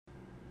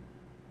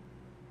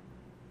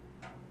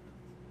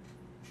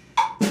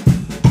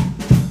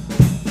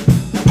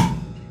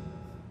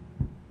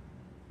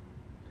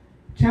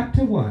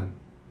Chapter 1.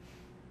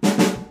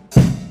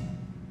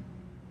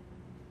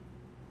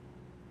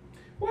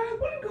 Well, I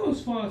wouldn't go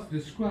as far as to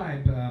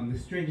describe the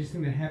strangest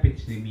thing that happened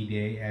to me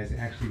today as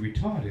actually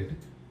retarded.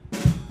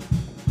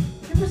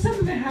 It was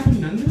something that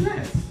happened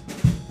nonetheless.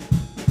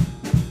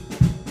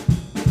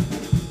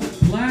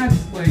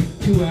 Last,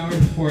 2 hours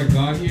before I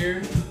got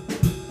here,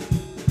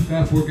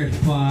 got off work at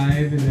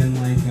 5, and then,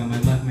 I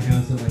left my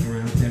house at,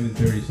 around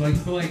 7:30. So,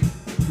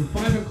 from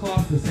 5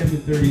 o'clock to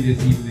 7:30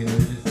 this evening, it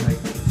was just,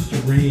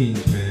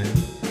 strange, man.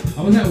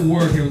 I was at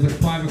work, it was,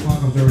 5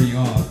 o'clock, I was already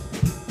off.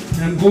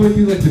 And I'm going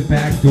through, the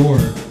back door,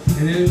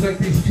 and then there's,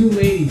 these two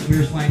ladies who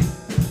are just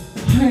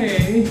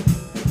hey,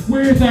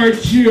 where's our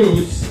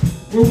juice?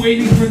 We're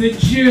waiting for the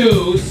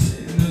juice.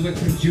 And there was,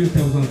 some juice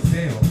that was on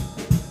sale.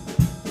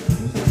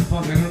 I was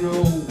fuck, I don't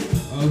know.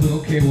 I was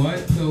okay, what?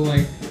 So,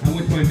 I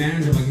went to my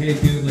manager, I'm hey,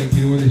 dude,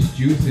 you know where this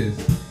juice is?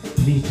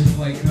 And he's just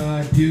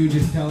dude,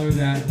 just tell her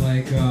that,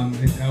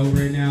 it's out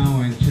right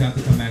now and she'll have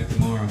to come back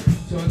tomorrow.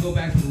 So I go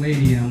back to the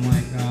lady and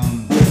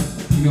I'm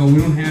we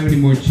don't have any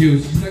more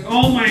juice. She's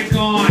oh my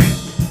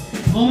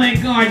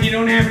god, you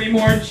don't have any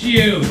more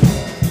juice.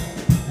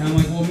 And I'm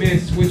well,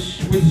 miss, which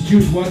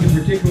juice was it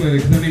particularly?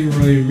 Because I don't even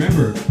really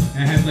remember.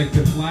 And I had,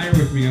 the flyer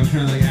with me. I was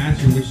trying to,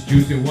 ask her which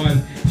juice it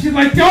was. She's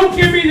don't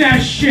give me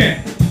that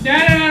shit.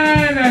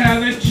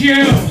 The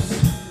juice.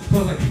 So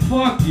I was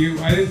fuck you.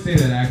 I didn't say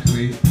that,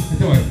 actually. That's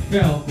how I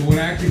felt. But what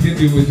I actually did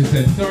do was just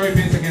said, sorry,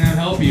 miss, I cannot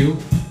help you.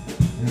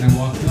 And then I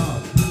walked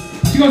off.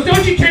 She goes,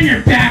 don't you turn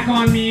your back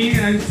on me.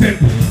 And I just said,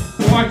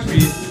 watch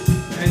me.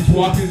 And she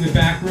walked into the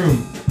back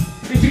room.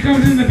 And she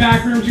comes in the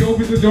back room, she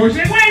opens the door,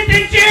 she's where's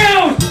the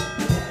juice?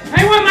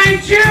 I want my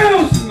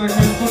juice! And my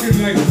fucking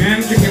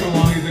manager came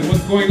along, he's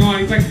what's going on?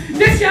 He's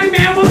this young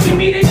man won't give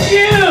me the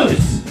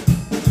juice!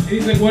 And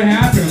he's what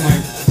happened?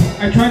 I'm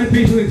I tried to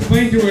patiently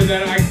explain to her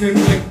that I could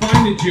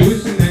find the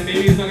juice and that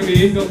maybe it's not gonna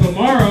be in until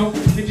tomorrow,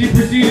 and she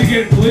proceeded to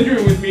get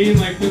belligerent with me and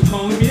was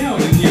calling me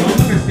out. And I'm not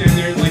gonna stand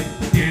there and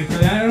stand for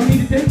that, I don't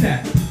need to take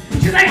that.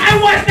 She's I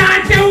was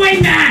not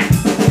doing that!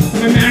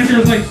 My manager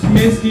was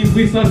Sminsky,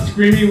 please stop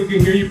screaming, we can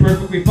hear you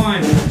perfectly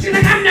fine. She's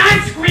I'm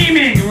not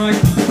screaming! And we're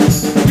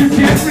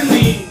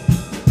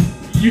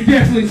you're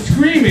definitely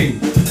screaming.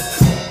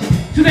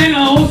 So then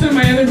all of a sudden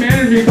my other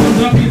manager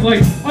comes up, he's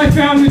I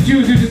found the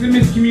juice, it was just a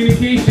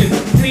miscommunication.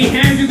 And he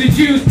hands her the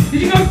juice, and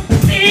she goes,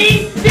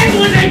 see? This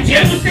was the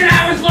juice that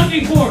I was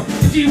looking for!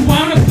 And she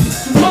wound up,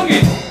 swung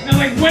it, and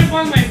I went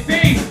on my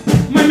face.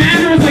 My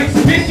manager was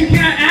Smith, you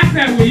cannot act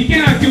that way, you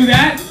cannot do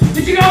that.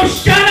 And she goes,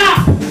 shut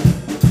up!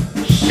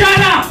 Shut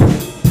up!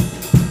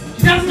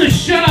 She tells him to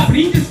shut up, and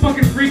he just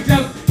fucking freaks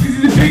out because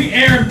he's a big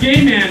Arab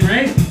gay man,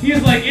 right? He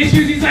has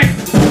issues. He's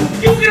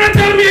you cannot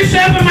tell me to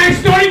shut up in my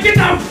store. You get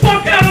the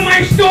fuck out of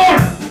my store!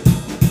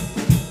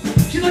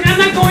 She's I'm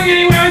not going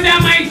anywhere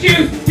without my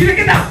juice. He's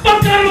get the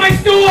fuck out of my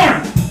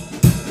store!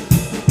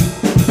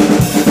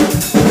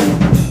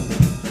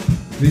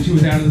 Then she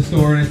was out of the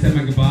store, and I said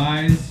my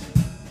goodbyes,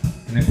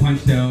 and I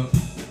punched out,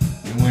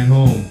 and went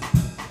home.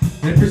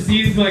 Then I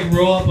proceeded to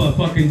roll up a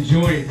fucking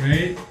joint,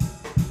 right?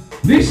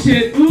 This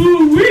shit,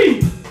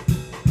 ooh-wee!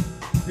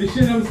 This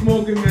shit I'm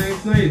smoking, man,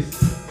 it's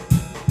nice.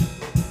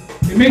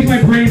 It makes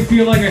my brain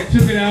feel like I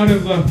took it out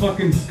of a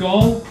fucking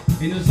skull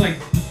and just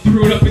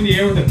threw it up in the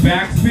air with a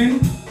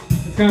backspin.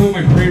 That's kind of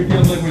what my brain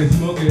feels like when I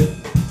smoke it.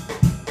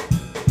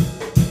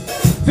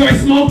 So I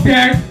smoked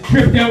that,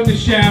 tripped out in the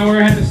shower,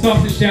 had to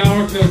stop the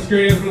shower because I was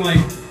scared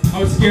I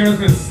was scared I was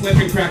gonna slip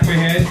and crack my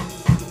head.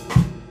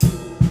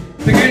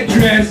 So I get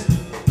dressed,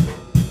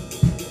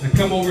 I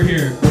come over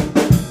here.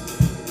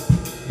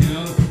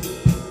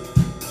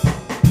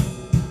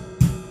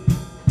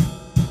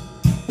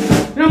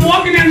 And I'm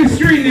walking down the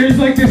street and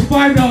there's this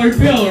 $5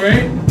 bill,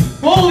 right?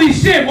 Holy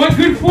shit, what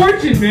good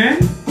fortune,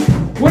 man.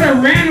 What a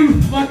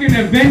random fucking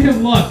event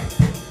of luck.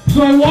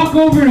 So I walk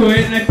over to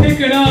it and I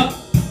pick it up.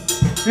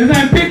 As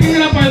I'm picking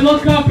it up, I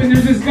look up and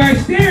there's this guy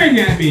staring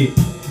at me.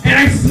 And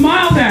I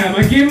smiled at him.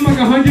 I gave him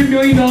 $100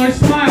 million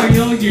smile.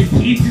 Your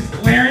teeth just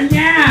glaring?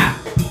 Yeah.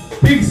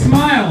 Big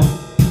smile.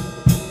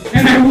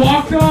 And I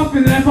walked off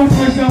and then I thought to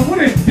myself, what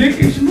a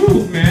dickish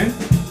move, man.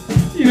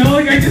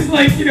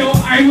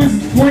 I was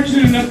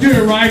fortunate enough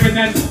to arrive at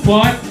that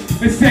spot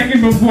a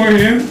second before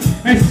him.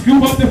 I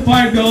scoop up the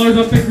 $5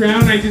 off the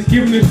ground and I just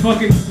give him this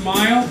fucking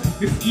smile.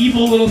 This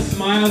evil little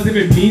smile as if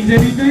it means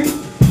anything.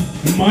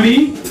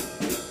 Money.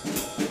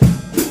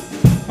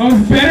 I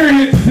was better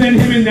than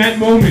him in that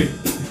moment.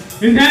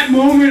 In that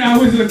moment, I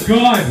was a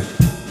god.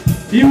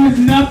 He was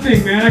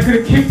nothing, man. I could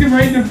have kicked him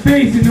right in the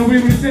face and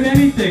nobody would have said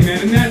anything,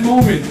 man. In that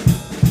moment,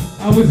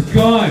 I was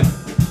god.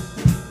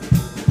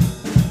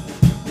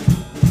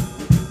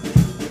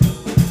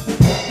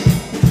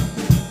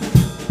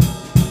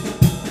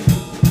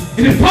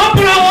 And to top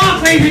it all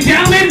off, ladies and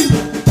gentlemen,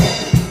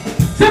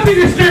 something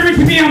disturbing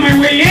to me on my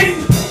way in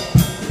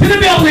to the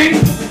building.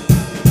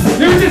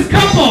 There was this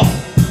couple,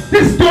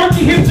 this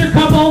dorky hipster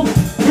couple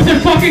with their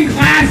fucking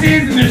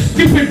glasses and their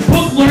stupid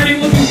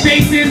book-learning looking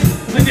faces,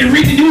 like they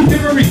read the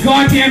newspaper every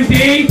goddamn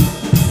day,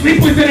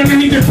 sleep with it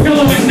underneath their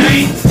pillow at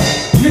night,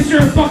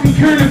 Mr. fucking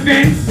current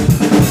events.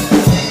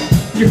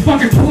 Your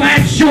fucking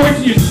plaid shorts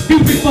and your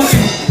stupid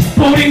fucking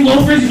boating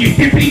loafers and your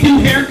dippity-doo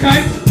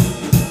haircut.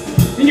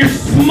 And your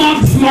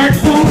smug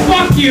smartphone.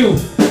 Fuck you.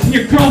 And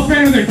your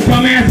girlfriend with her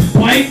dumbass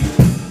bike.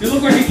 You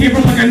look like you came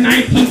from like a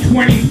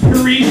 1920s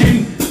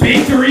Parisian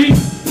bakery.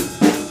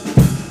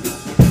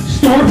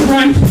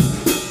 Storefront.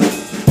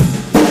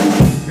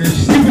 Your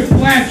stupid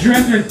plaid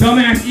dress and her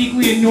dumbass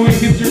equally annoying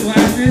hipster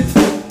glasses.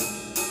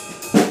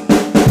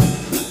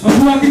 I was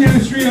walking down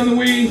the street on the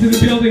way into the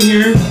building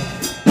here.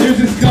 There's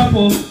this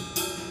couple.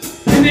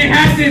 And they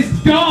had this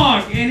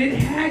dog, and it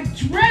had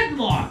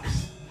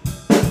dreadlocks.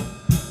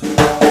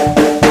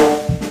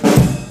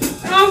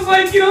 And I was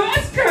like,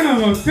 that's kind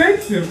of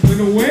offensive in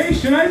a way.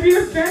 Should I be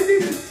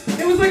offended?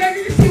 It was like, I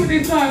could see what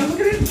they thought. Look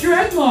at his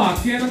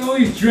dreadlocks. He had like all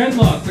these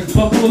dreadlocks, like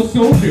Buffalo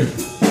Soldier.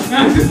 And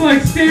I was just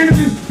like staring at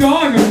this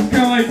dog. I was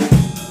kind of like,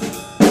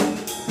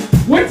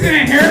 what's in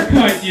a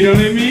haircut? You know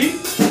what I mean?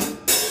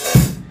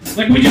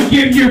 Like, would you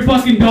give your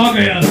fucking dog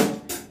a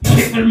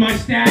Hitler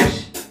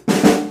mustache?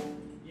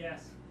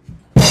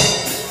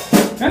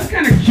 That's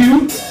kind of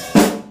cute. A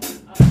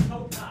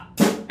Pope hat.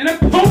 And a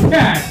Pope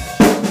hat.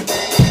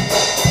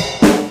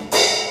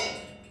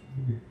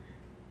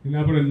 And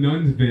how about a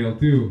nun's veil,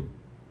 too?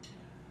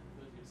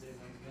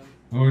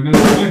 Oh, another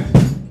one.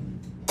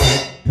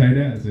 Tight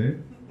ass, eh?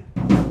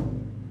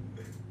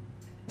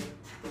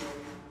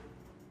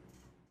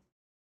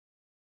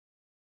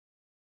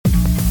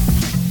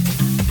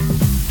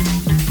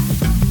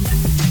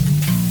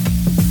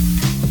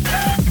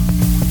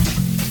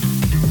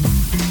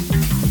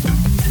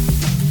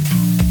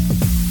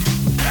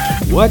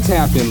 What's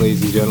happening,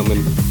 ladies and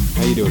gentlemen?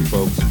 How you doing,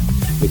 folks?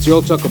 It's your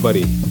old chuckle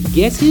buddy.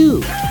 Guess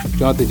who?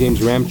 Jonathan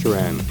James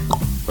Ramcharan,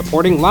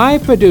 reporting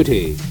live for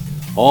duty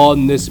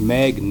on this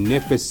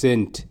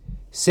magnificent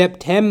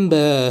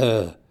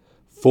September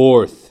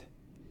 4th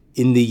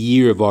in the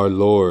year of our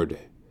Lord,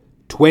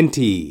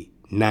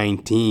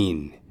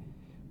 2019.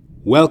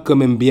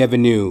 Welcome and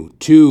bienvenue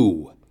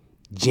to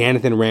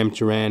Jonathan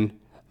Ramcharan,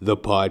 the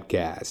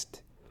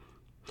podcast.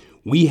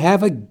 We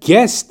have a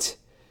guest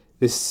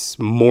this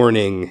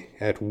morning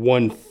at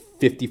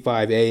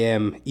 1:55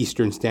 a.m.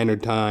 Eastern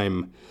Standard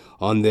Time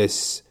on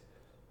this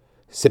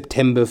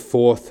September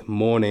 4th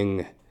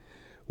morning.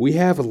 We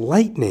have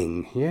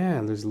lightning.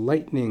 Yeah, there's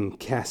lightning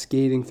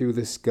cascading through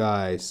the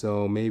sky,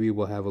 so maybe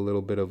we'll have a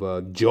little bit of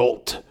a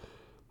jolt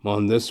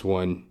on this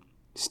one.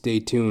 Stay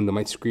tuned. I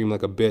might scream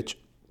like a bitch.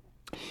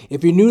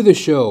 If you're new to the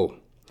show,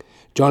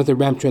 Jonathan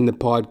Ramcharan, the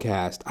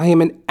podcast, I am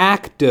an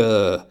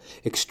actor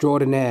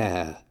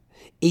extraordinaire.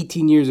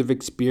 18 years of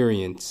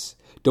experience,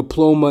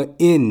 diploma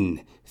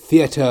in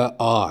theater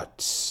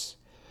arts.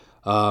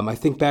 I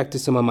think back to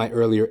some of my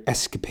earlier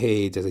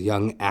escapades as a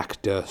young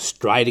actor,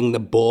 striding the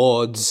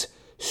boards,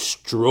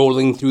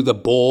 strolling through the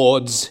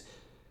boards,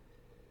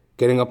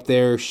 getting up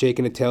there,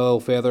 shaking a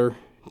tail feather,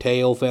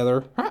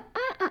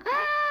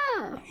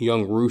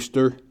 young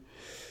rooster,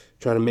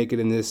 trying to make it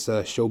in this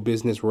show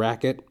business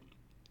racket.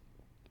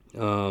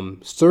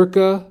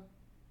 Circa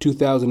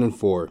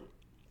 2004,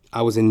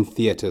 I was in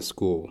theater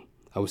school.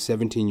 I was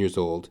 17 years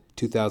old,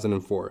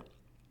 2004.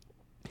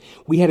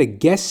 We had a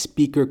guest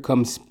speaker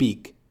come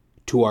speak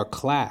to our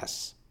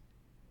class.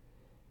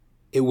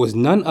 It was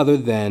none other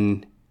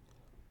than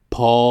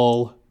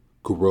Paul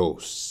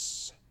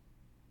Gross.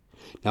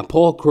 Now,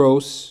 Paul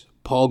Gross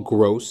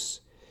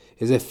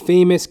is a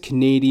famous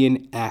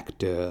Canadian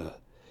actor.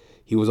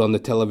 He was on the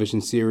television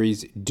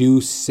series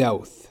Due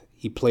South.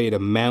 He played a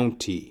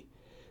Mountie,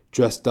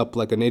 dressed up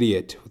like an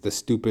idiot with a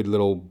stupid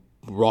little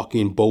Rocky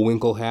and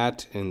Bullwinkle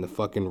hat and the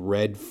fucking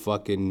red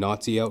fucking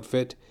Nazi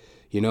outfit.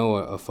 You know,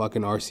 a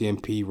fucking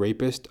RCMP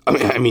rapist.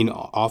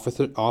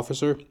 Officer.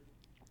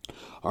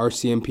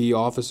 RCMP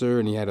officer,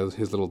 and he had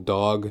his little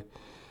dog,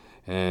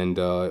 and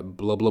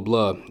blah, blah,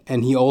 blah.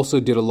 And he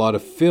also did a lot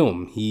of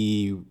film.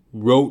 He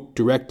wrote,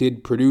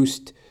 directed,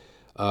 produced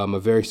a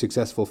very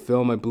successful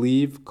film, I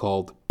believe,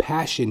 called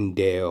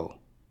Passchendaele.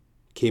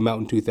 Came out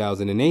in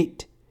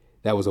 2008.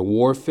 That was a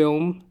war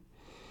film.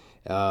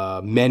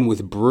 Men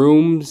with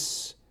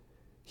Brooms.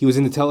 He was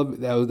in the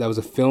that was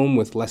a film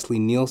with Leslie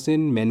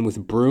Nielsen, Men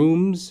with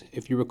Brooms,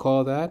 if you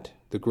recall that.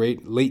 The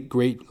late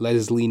great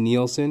Leslie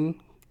Nielsen,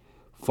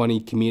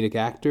 funny comedic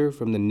actor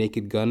from the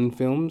Naked Gun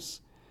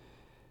films.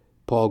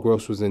 Paul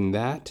Gross was in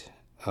that.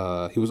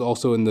 He was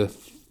also in the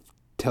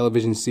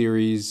television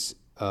series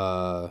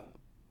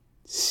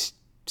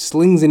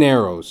Slings and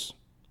Arrows.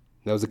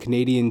 That was a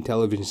Canadian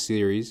television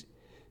series,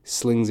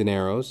 Slings and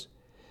Arrows.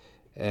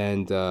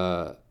 And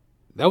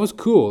that was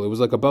cool. It was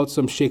like about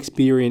some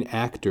Shakespearean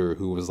actor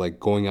who was like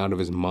going out of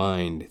his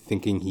mind,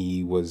 thinking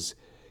he was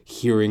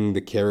hearing the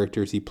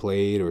characters he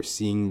played or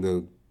seeing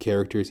the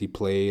characters he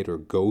played or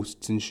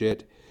ghosts and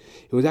shit.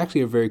 It was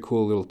actually a very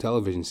cool little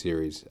television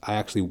series. I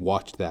actually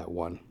watched that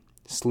one,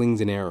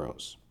 Slings and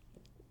Arrows.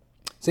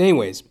 So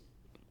anyways,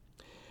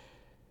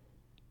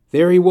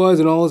 there he was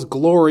in all his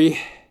glory,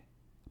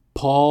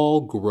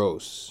 Paul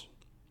Gross.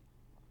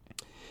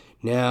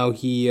 Now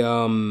he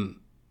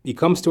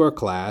comes to our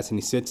class and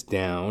he sits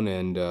down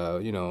and,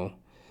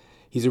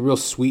 He's a real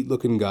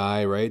sweet-looking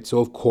guy, right? So,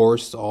 of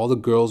course, all the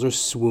girls are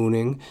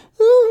swooning.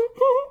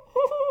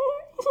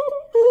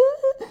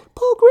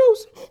 Paul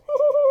Gross.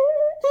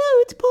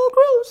 It's Paul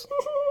Gross.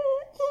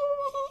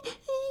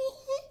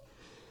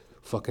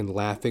 Fucking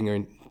laughing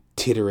and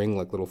tittering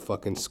like little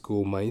fucking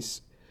school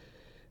mice.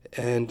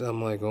 And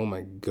I'm like, oh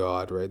my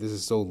God, right? This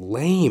is so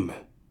lame.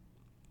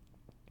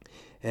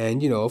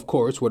 And, of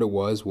course, what it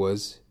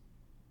was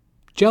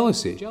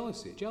jealousy.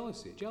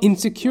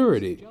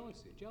 Insecurity.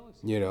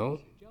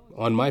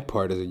 On my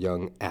part as a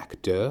young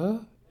actor.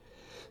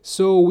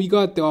 So we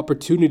got the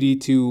opportunity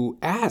to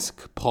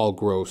ask Paul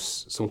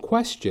Gross some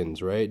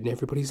questions, right? And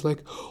everybody's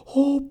like,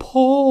 oh,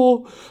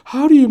 Paul,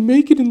 how do you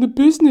make it in the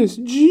business?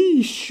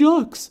 Gee,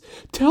 shucks.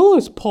 Tell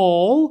us,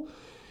 Paul.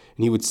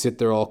 And he would sit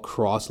there all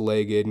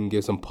cross-legged and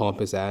give some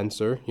pompous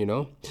answer,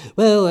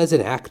 Well, as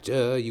an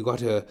actor, you got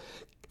to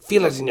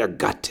feel it in your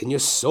gut and your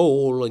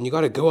soul, and you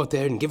got to go out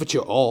there and give it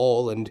your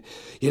all, and,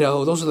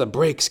 those are the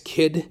breaks,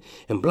 kid,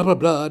 and blah, blah,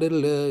 blah, da,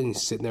 da, da. And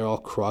he's sitting there all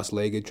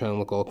cross-legged, trying to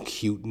look all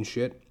cute and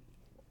shit.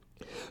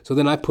 So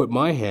then I put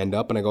my hand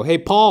up and I go, hey,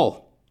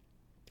 Paul,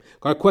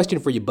 got a question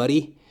for you,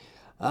 buddy.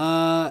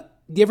 Do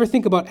you ever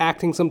think about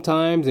acting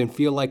sometimes and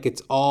feel like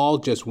it's all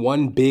just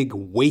one big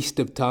waste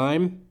of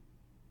time?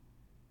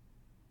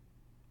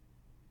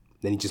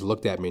 Then he just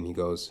looked at me and he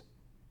goes,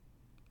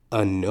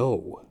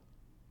 no.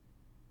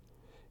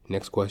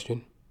 Next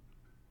question.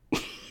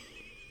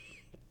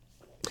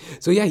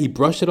 So yeah, he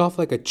brushed it off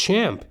like a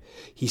champ.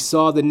 He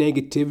saw the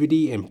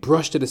negativity and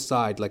brushed it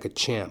aside like a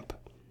champ.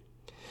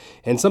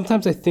 And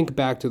sometimes I think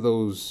back to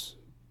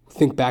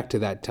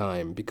that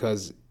time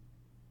because,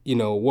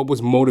 what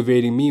was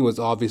motivating me was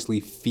obviously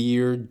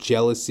fear,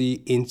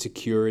 jealousy,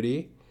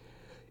 insecurity.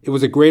 It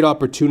was a great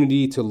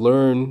opportunity to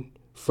learn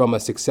from a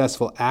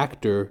successful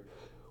actor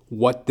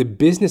what the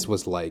business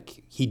was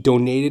like. He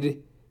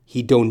donated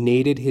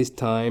his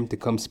time to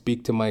come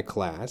speak to my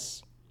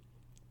class.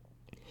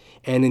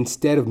 And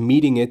instead of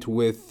meeting it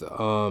with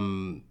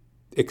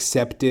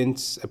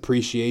acceptance,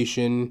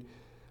 appreciation,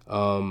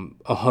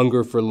 a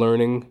hunger for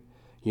learning,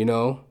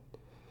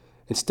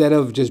 instead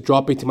of just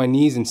dropping to my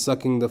knees and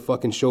sucking the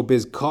fucking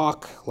showbiz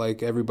cock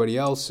like everybody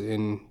else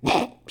in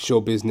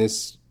show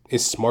business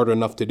is smart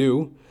enough to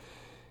do.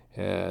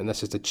 And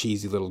that's just a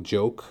cheesy little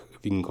joke,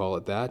 if you can call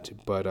it that.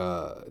 But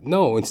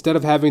no, instead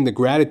of having the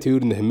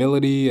gratitude and the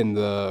humility and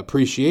the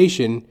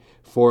appreciation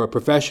for a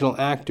professional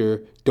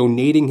actor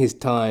donating his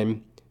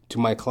time to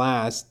my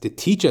class to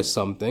teach us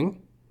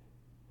something,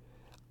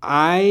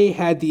 I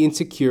had the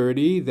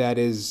insecurity that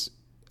is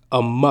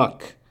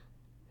amok,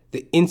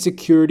 the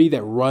insecurity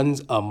that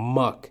runs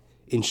amok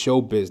in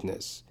show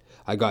business.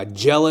 I got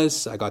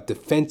jealous, I got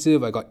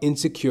defensive, I got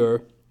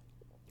insecure,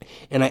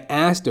 and I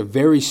asked a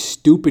very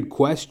stupid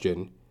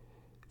question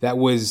that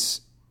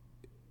was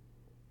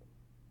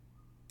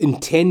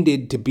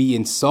intended to be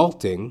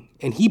insulting,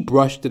 and he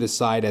brushed it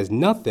aside as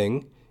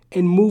nothing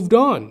and moved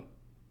on.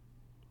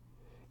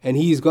 And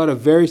he's got a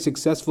very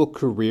successful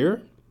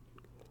career,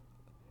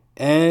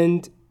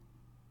 and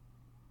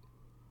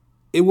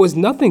it was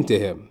nothing to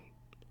him.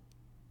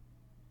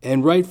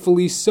 And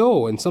rightfully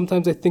so. And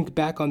sometimes I think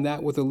back on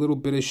that with a little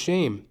bit of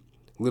shame,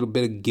 a little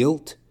bit of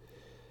guilt.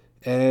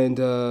 And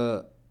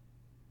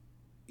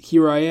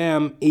here I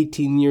am,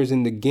 18 years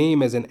in the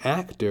game as an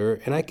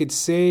actor, and I could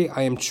say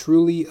I am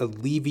truly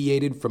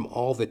alleviated from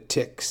all the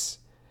tics.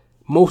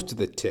 Most of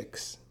the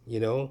tics,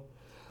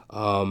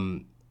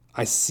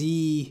 I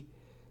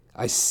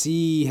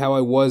see how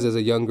I was as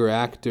a younger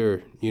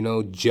actor,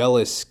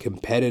 jealous,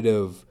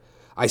 competitive.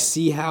 I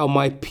see how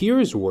my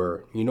peers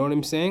were, you know what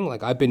I'm saying?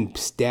 Like I've been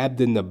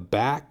stabbed in the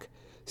back,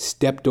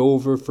 stepped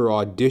over for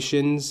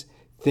auditions,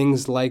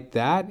 things like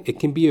that. It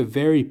can be a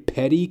very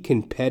petty,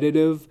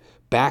 competitive,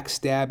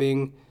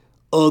 backstabbing,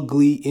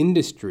 ugly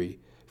industry.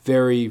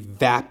 Very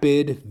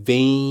vapid,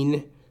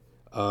 vain,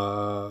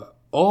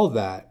 all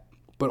that.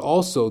 But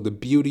also the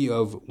beauty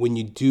of when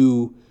you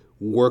do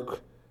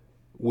work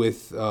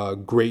with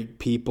great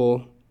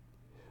people,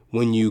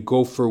 when you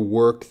go for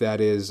work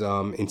that is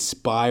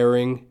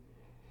inspiring,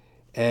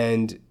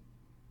 and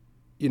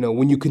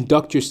when you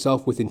conduct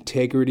yourself with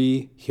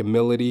integrity,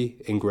 humility,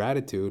 and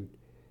gratitude,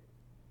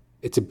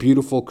 it's a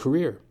beautiful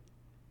career.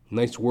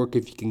 Nice work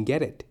if you can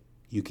get it.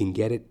 You can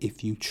get it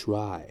if you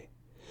try.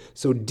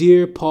 So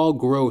dear Paul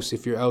Gross,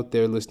 if you're out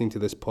there listening to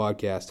this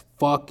podcast,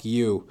 fuck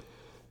you.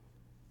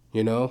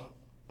 I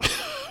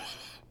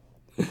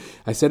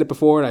said it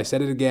before and I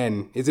said it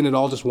again. Isn't it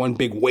all just one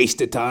big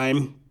waste of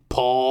time,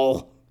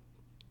 Paul?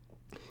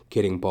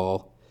 Kidding,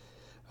 Paul.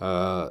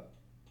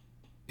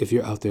 If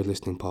you're out there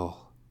listening,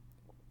 Paul,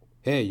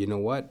 hey, you know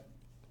what?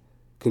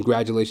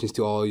 Congratulations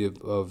to all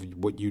of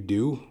what you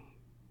do.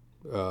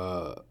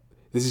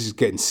 This is just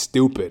getting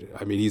stupid.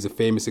 I mean, he's a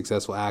famous,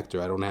 successful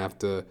actor. I don't have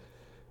to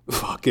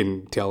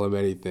fucking tell him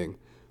anything.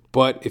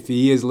 But if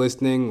he is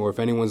listening, or if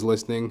anyone's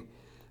listening,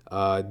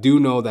 do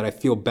know that I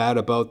feel bad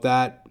about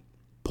that.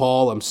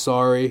 Paul, I'm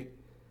sorry.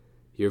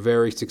 You're a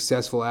very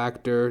successful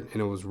actor,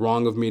 and it was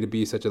wrong of me to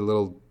be such a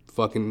little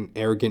fucking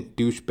arrogant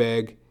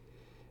douchebag.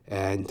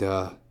 And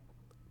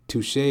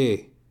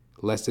Touché.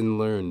 Lesson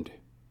learned.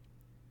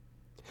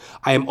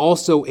 I am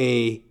also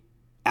a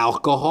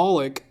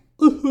alcoholic.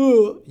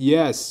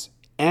 Yes,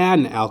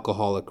 an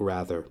alcoholic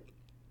rather.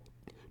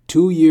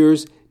 2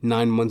 years,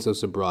 9 months of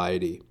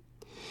sobriety.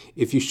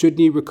 If you should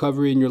need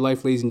recovery in your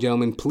life, ladies and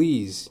gentlemen,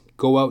 please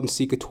go out and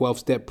seek a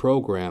 12-step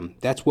program.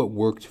 That's what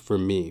worked for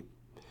me.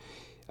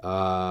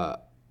 A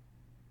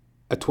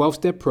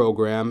 12-step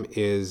program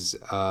is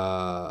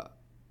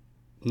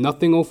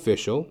nothing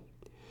official.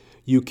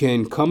 You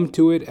can come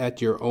to it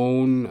at your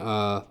own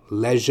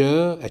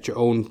leisure, at your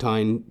own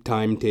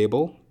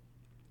timetable.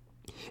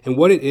 And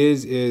what it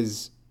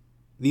is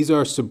these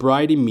are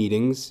sobriety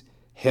meetings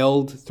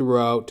held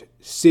throughout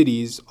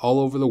cities all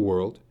over the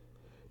world.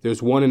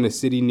 There's one in a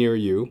city near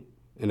you,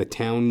 in a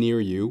town near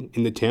you,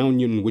 in the town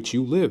in which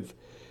you live.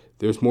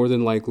 There's more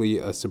than likely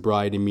a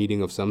sobriety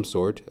meeting of some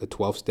sort, a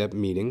 12-step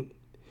meeting.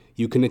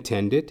 You can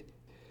attend it,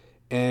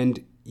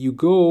 and you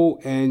go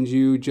and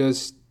you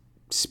just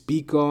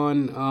speak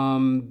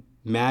on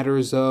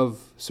matters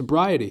of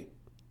sobriety.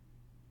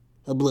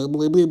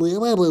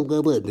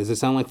 Does it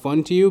sound like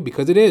fun to you?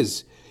 Because it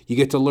is. You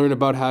get to learn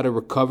about how to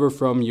recover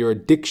from your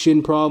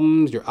addiction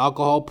problems, your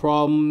alcohol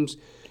problems,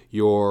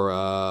 your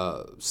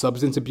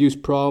substance abuse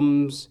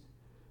problems.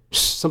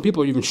 Some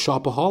people are even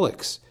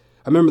shopaholics.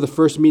 I remember the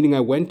first meeting I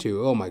went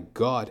to. Oh my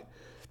God.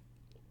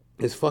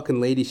 This fucking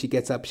lady, she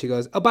gets up, she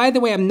goes, "Oh, by the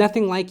way, I'm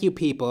nothing like you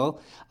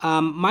people.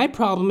 My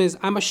problem is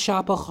I'm a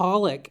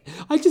shopaholic.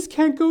 I just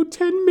can't go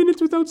 10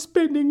 minutes without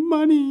spending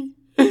money.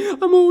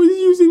 I'm always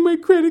using my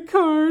credit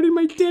card and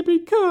my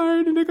debit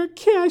card, and I got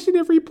cash in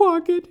every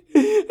pocket.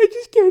 I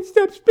just can't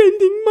stop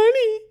spending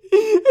money.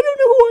 I don't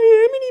know who I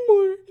am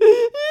anymore."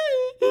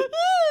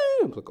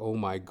 I was like, oh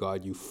my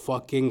God, you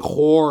fucking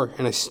whore.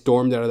 And I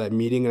stormed out of that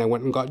meeting and I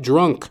went and got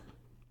drunk.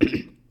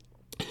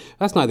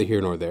 That's neither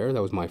here nor there.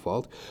 That was my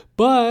fault.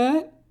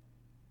 But,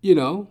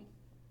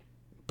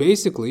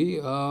 basically,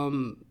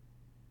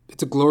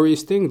 it's a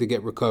glorious thing to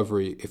get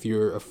recovery if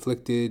you're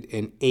afflicted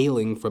and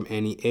ailing from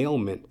any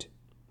ailment.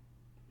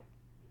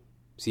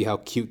 See how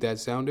cute that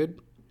sounded?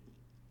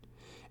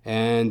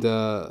 And,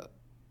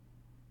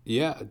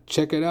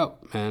 check it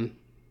out, man.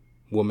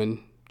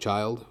 Woman,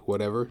 child,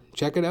 whatever.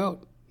 Check it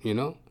out,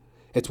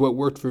 It's what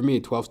worked for me,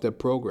 12-step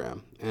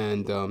program.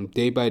 And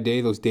day by day,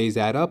 those days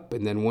add up.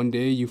 And then one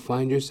day you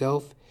find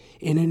yourself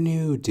in a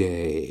new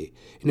day,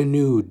 in a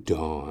new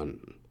dawn.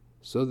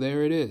 So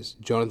there it is,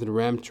 Jonathan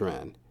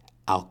Ramcharan,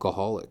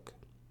 alcoholic.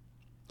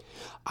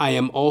 I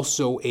am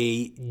also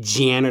a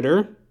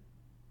janitor.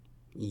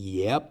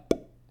 Yep.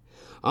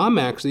 I'm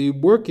actually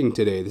working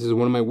today. This is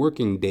one of my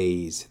working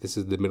days. This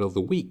is the middle of the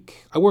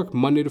week. I work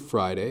Monday to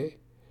Friday,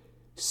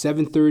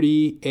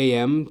 7:30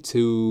 a.m.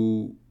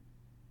 to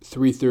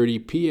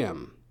 3:30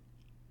 p.m.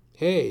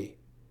 Hey,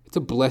 it's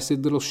a blessed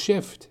little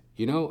shift,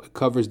 It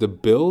covers the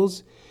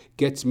bills,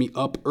 gets me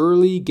up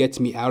early,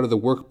 gets me out of the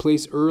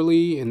workplace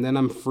early, and then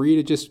I'm free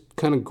to just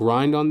kind of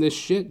grind on this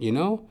shit,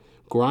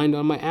 Grind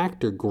on my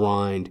actor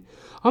grind.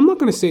 I'm not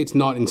going to say it's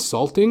not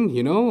insulting,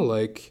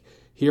 Like,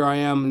 here I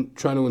am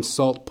trying to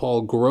insult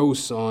Paul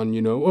Gross on,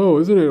 oh,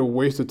 isn't it a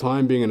waste of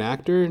time being an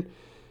actor?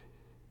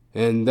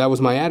 And that was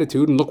my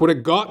attitude, and look what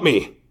it got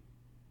me.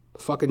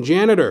 Fucking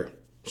janitor.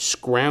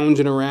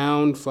 Scrounging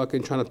around,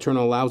 fucking trying to turn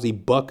a lousy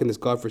buck in this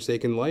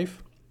godforsaken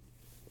life.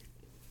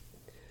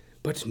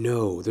 But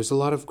no, there's a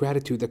lot of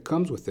gratitude that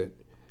comes with it.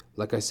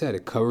 Like I said,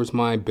 it covers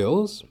my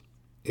bills.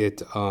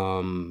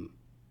 And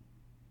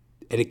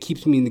it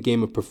keeps me in the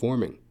game of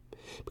performing.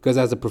 Because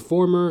as a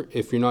performer,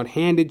 if you're not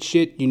handed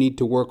shit, you need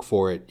to work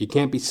for it. You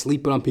can't be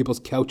sleeping on people's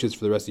couches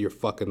for the rest of your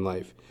fucking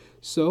life.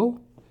 So,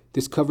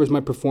 this covers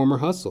my performer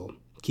hustle.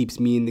 Keeps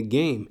me in the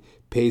game.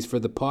 Pays for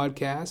the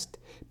podcast.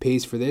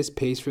 Pays for this,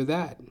 pays for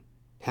that.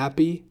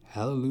 Happy,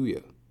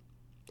 hallelujah.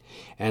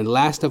 And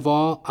last of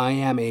all, I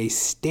am a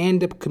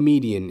stand-up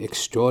comedian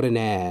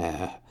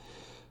extraordinaire.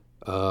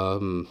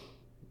 10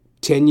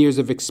 years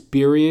of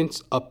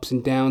experience, ups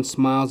and downs,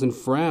 smiles and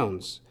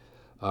frowns.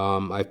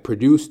 I've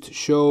produced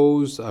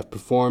shows, I've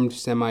performed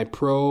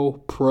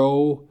semi-pro,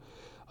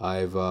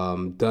 I've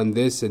done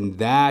this and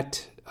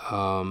that.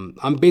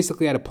 I'm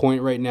basically at a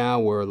point right now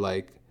where,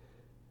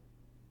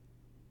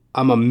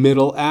 I'm a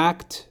middle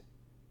act,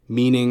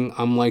 meaning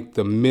I'm like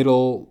the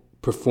middle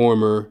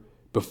performer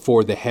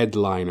before the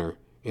headliner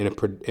in a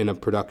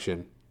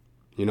production,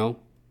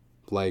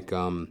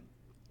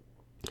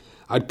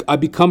 I'd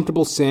be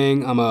comfortable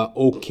saying I'm a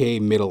okay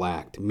middle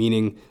act,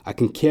 meaning I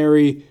can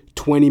carry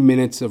 20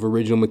 minutes of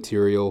original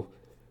material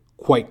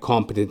quite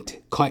competently.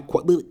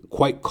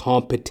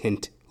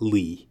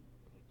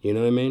 You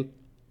know what I mean?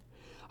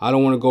 I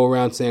don't want to go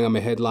around saying I'm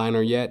a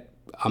headliner yet.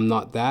 I'm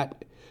not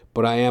that,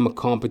 but I am a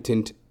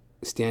competent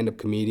stand-up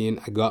comedian.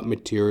 I got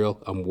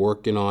material. I'm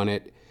working on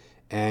it.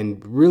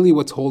 And really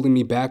what's holding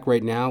me back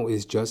right now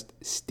is just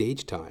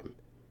stage time.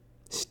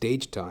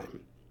 Stage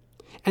time.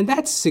 And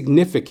that's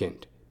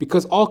significant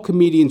because all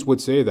comedians would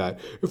say that.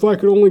 If I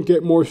could only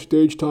get more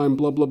stage time,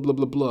 blah, blah, blah,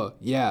 blah, blah.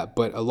 Yeah,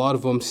 but a lot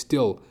of them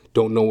still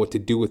don't know what to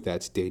do with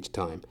that stage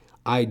time.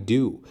 I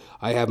do.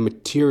 I have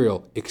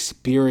material,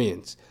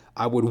 experience.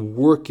 I would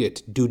work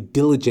it, do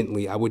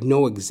diligently. I would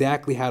know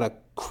exactly how to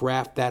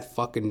craft that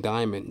fucking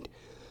diamond.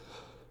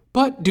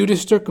 But due to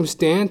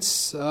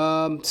circumstance,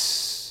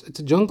 it's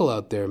a jungle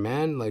out there,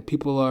 man. Like,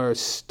 people are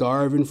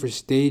starving for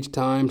stage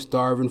time,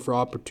 starving for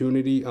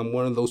opportunity. I'm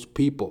one of those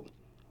people.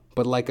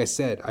 But like I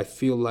said, I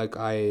feel like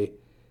I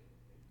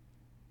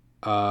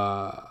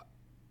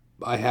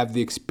have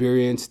the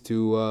experience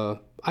to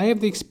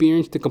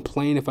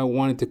complain if I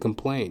wanted to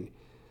complain.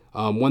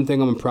 One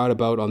thing I'm proud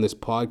about on this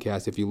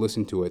podcast, if you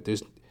listen to it,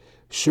 there's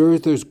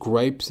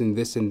gripes and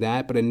this and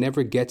that, but it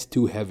never gets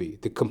too heavy.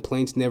 The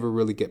complaints never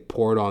really get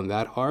poured on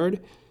that hard.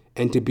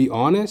 And to be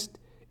honest,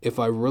 if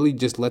I really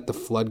just let the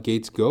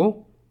floodgates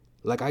go,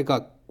 like, I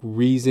got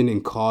reason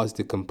and cause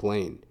to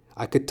complain.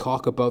 I could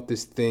talk about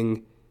this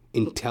thing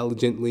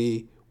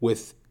intelligently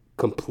with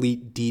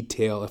complete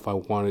detail if I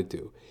wanted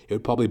to. It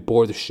would probably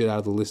bore the shit out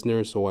of the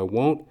listener, so I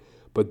won't.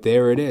 But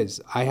there it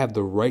is. I have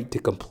the right to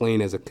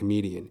complain as a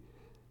comedian.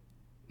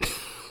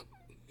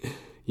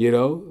 You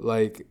know,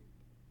 like,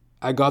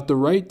 I got the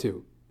right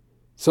to.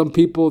 Some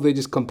people, they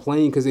just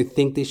complain because they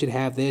think they should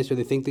have this or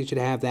they think they should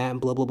have that and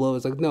blah, blah, blah.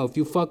 It's like, no, if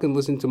you fucking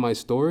listen to my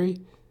story,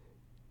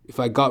 if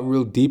I got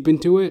real deep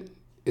into it,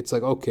 it's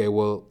like, okay,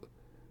 well,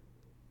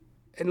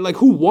 and like,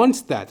 who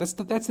wants that? That's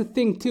the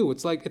thing too.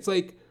 It's like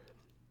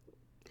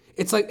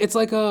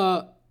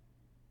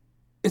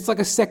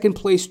a second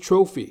place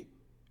trophy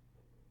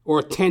or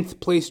a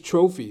 10th place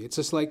trophy. It's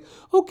just like,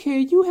 okay,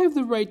 you have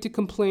the right to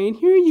complain.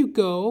 Here you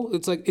go.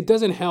 It's like, it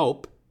doesn't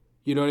help.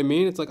 You know what I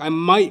mean? It's like, I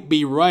might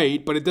be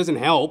right, but it doesn't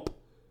help.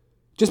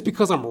 Just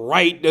because I'm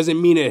right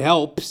doesn't mean it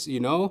helps,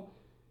 you know?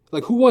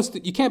 Like, who wants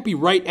to... You can't be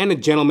right and a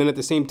gentleman at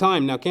the same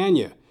time, now can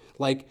you?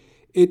 Like,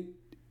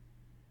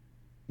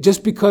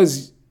 just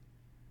because...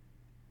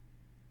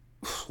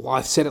 Well,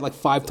 I've said it like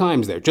 5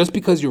 times there. Just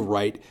because you're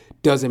right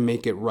doesn't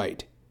make it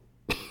right.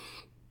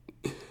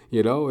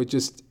 You know?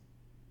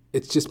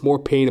 It's just more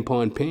pain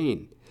upon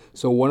pain.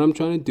 So what I'm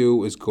trying to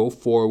do is go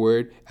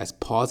forward as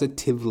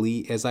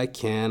positively as I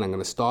can. I'm going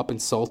to stop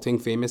insulting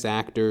famous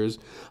actors.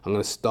 I'm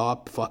going to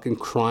stop fucking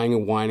crying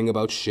and whining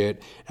about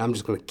shit. And I'm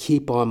just going to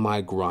keep on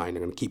my grind.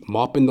 I'm going to keep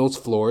mopping those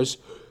floors.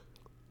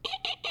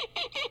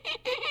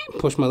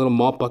 Push my little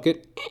mop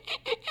bucket.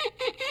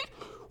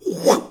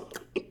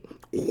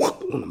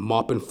 I'm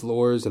mopping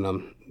floors and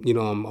I'm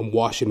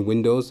washing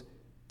windows.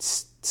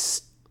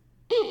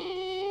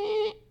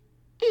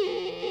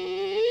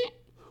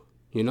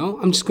 You know,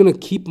 I'm just going to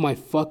keep my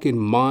fucking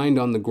mind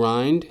on the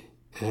grind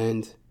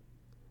and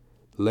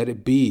let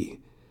it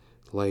be.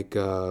 Like,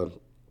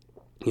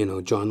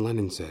 John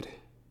Lennon said.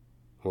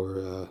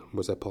 Or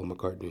was that Paul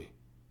McCartney?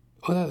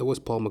 Oh, yeah, that was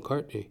Paul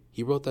McCartney.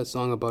 He wrote that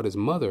song about his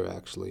mother,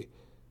 actually.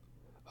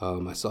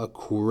 I saw a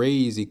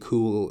crazy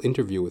cool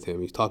interview with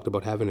him. He talked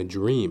about having a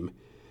dream.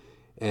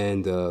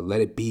 And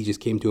Let It Be just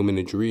came to him in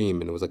a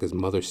dream. And it was like his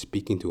mother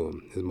speaking to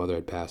him. His mother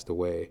had passed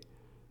away.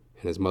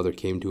 And his mother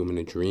came to him in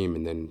a dream,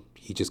 and then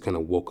he just kind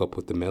of woke up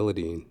with the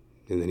melody,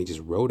 and then he just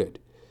wrote it.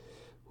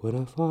 When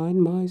I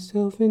find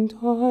myself in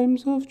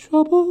times of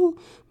trouble,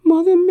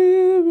 Mother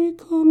Mary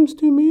comes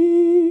to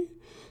me,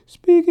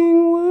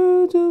 speaking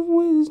words of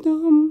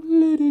wisdom,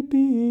 let it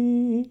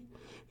be.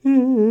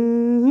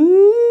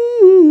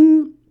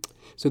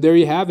 So there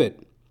you have it.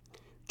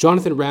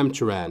 Jonathan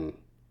Ramcharan,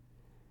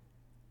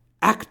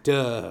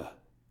 actor,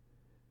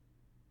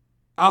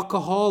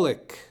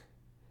 alcoholic,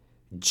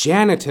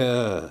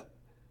 janitor,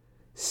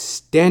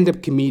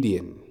 stand-up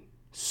comedian.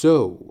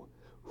 So,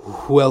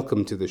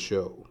 welcome to the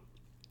show.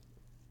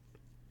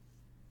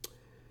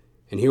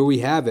 And here we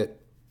have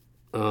it.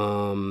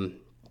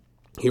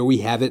 Here we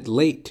have it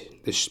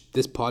late. This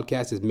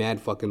podcast is mad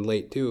fucking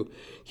late, too.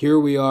 Here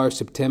we are,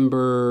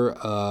 September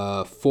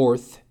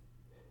 4th.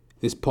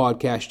 This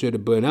podcast should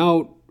have been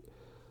out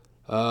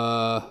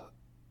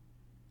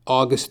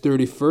August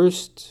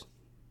 31st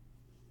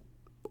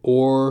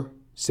or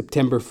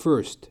September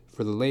 1st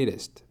for the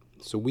latest.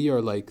 So we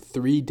are like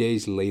 3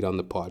 days late on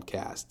the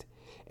podcast.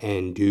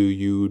 And do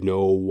you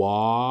know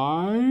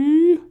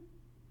why?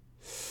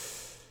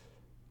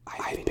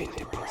 I've been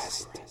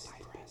depressed.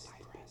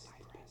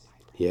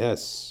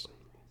 Yes.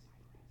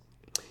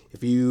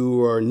 If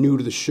you are new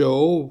to the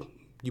show,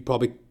 you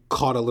probably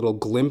caught a little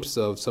glimpse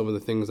of some of the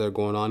things that are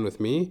going on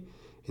with me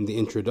in the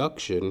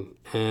introduction.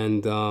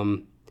 And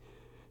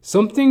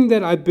something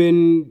that I've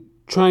been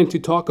trying to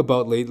talk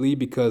about lately,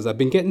 because I've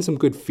been getting some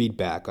good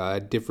feedback. I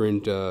had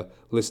different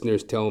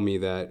listeners tell me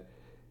that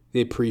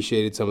they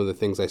appreciated some of the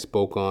things I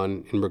spoke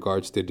on in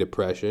regards to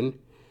depression.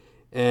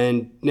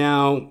 And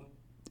now,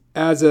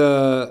 as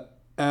a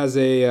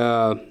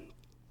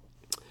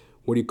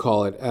what do you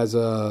call it? As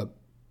a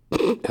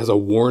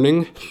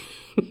warning,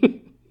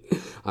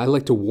 I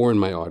like to warn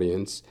my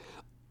audience.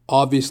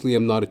 Obviously,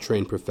 I'm not a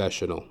trained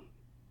professional.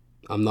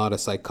 I'm not a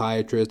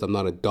psychiatrist. I'm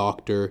not a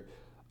doctor.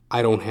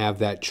 I don't have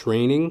that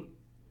training.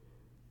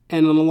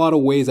 And in a lot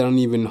of ways, I don't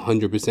even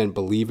 100%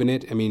 believe in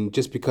it. I mean,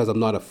 just because I'm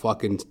not a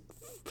fucking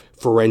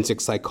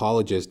forensic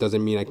psychologist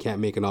doesn't mean I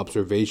can't make an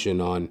observation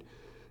on,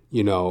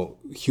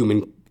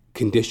 human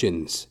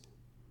conditions.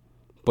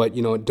 But,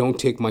 don't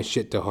take my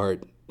shit to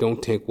heart.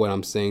 Don't take what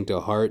I'm saying to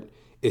heart.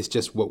 It's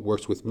just what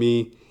works with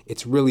me.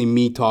 It's really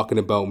me talking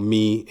about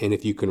me, and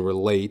if you can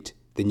relate,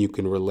 then you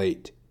can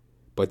relate.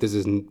 But this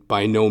is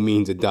by no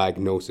means a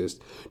diagnosis.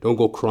 Don't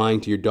go crying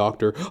to your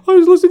doctor, I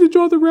was listening to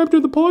Jonathan Rampton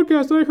on the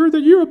podcast, and I heard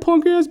that you're a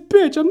punk-ass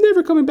bitch. I'm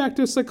never coming back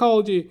to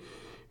psychology.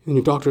 And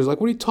your doctor's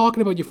like, what are you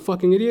talking about, you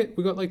fucking idiot?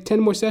 We got like 10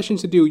 more sessions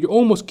to do. You're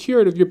almost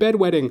cured of your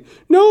bedwetting.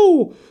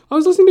 No! I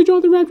was listening to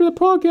Jonathan Rampton on the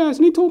podcast,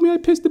 and he told me I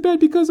pissed the bed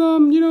because,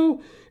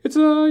 it's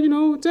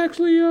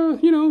actually,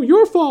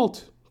 your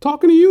fault.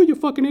 Talking to you, you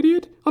fucking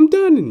idiot. I'm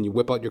done. And you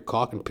whip out your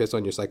cock and piss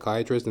on your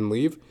psychiatrist and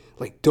leave.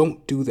 Like,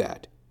 don't do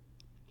that.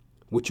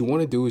 What you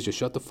want to do is just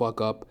shut the fuck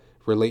up,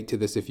 relate to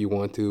this if you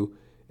want to,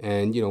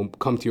 and,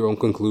 come to your own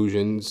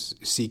conclusions,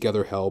 seek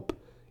other help,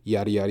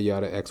 yada, yada,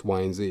 yada, X,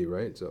 Y, and Z,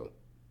 right? So,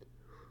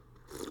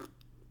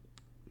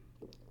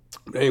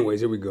 anyways,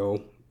 here we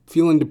go.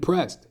 Feeling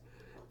depressed.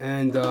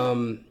 And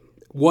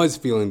was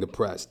feeling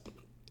depressed.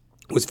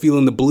 Was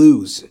feeling the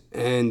blues.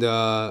 And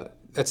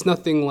that's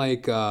nothing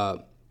like...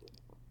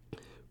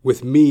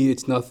 with me,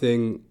 it's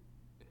nothing,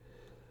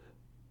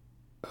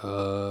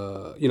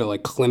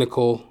 like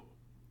clinical.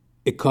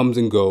 It comes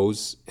and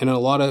goes, and in a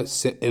lot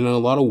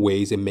of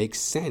ways, it makes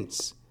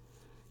sense.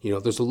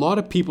 There's a lot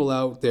of people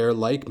out there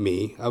like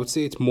me. I would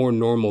say it's more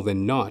normal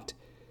than not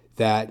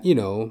that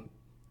you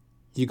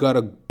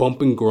gotta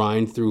bump and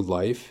grind through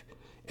life,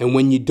 and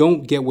when you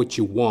don't get what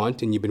you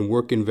want, and you've been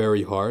working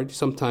very hard,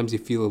 sometimes you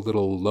feel a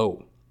little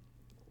low.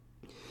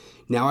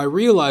 Now, I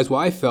realized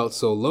why I felt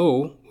so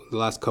low the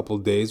last couple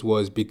of days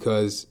was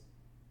because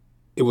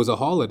it was a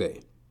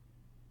holiday.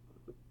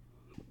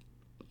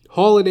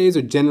 Holidays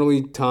are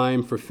generally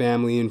time for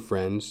family and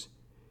friends.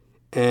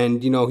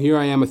 And, here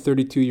I am, a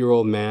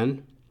 32-year-old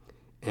man.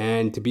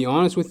 And to be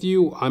honest with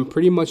you, I'm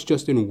pretty much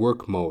just in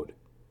work mode.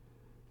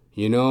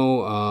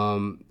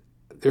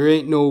 There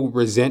ain't no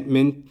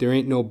resentment. There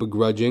ain't no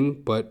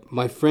begrudging. But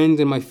my friends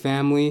and my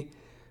family,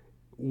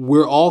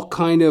 we're all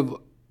kind of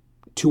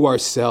to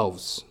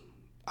ourselves.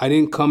 I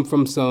didn't come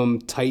from some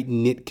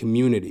tight-knit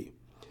community.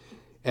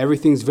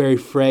 Everything's very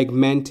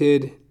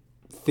fragmented.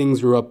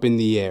 Things are up in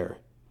the air.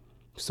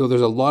 So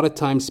there's a lot of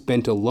time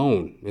spent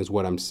alone, is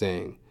what I'm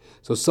saying.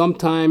 So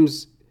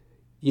sometimes,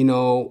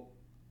 I'm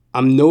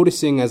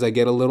noticing as I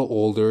get a little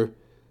older,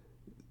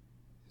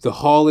 the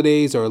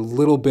holidays are a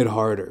little bit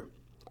harder.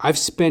 I've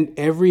spent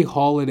every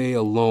holiday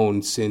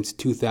alone since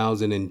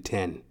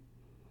 2010.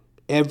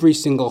 Every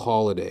single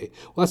holiday.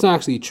 Well, that's not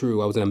actually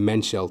true. I was in a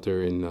men's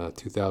shelter in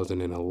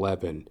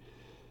 2011.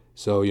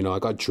 So, I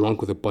got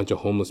drunk with a bunch of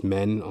homeless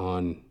men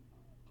on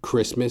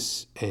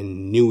Christmas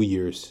and New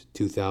Year's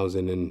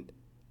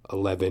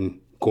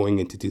 2011 going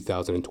into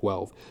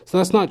 2012. So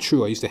that's not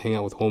true. I used to hang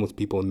out with homeless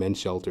people in men's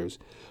shelters.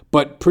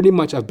 But pretty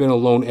much I've been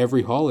alone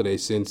every holiday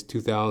since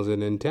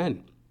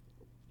 2010.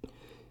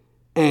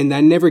 And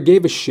I never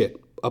gave a shit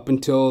up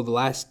until the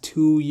last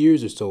 2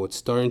 years or so. It's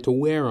starting to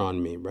wear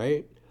on me,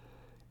 right?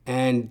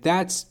 And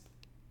that's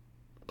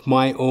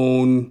my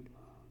own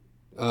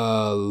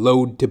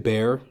load to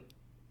bear.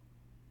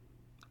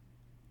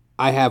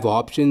 I have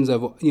options.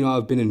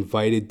 I've been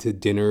invited to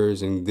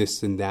dinners and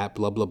this and that,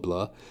 blah, blah,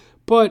 blah.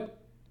 But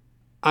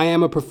I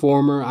am a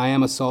performer. I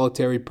am a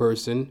solitary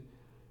person.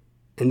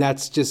 And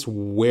that's just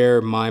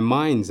where my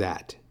mind's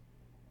at.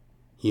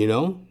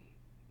 You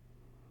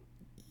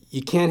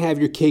can't have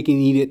your cake and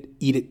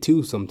eat it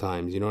too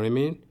sometimes. You know what I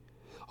mean?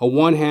 On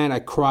one hand, I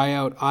cry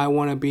out, I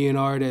want to be an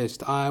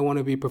artist. I want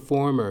to be a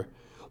performer.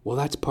 Well,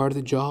 that's part of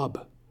the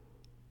job.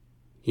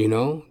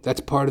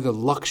 That's part of the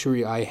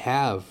luxury I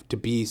have to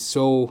be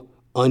so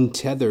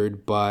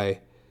untethered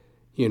by,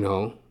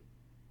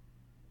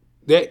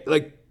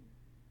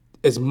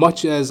 as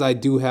much as I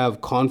do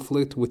have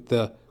conflict with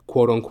the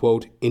quote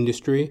unquote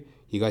industry.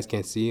 You guys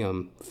can't see,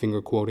 I'm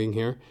finger quoting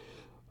here.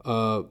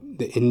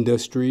 The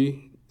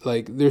industry,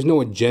 there's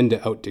no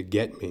agenda out to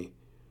get me.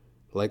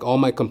 All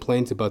my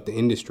complaints about the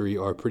industry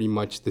are pretty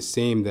much the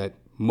same that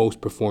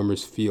most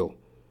performers feel.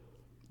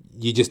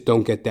 You just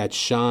don't get that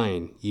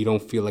shine. You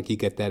don't feel like you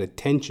get that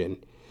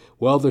attention.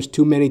 Well, there's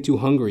too many too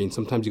hungry, and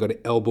sometimes you got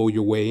to elbow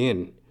your way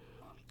in.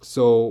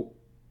 So,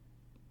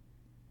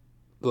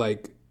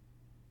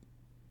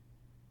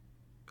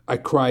 I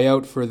cry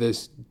out for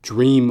this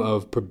dream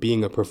of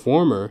being a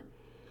performer.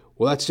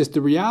 Well, that's just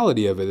the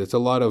reality of it. It's a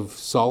lot of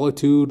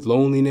solitude,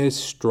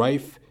 loneliness,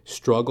 strife,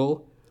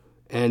 struggle,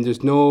 and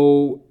there's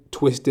no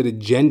twisted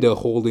agenda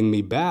holding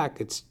me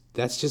back.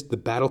 That's just the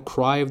battle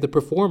cry of the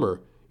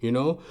performer,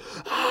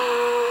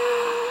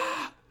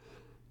 Ah!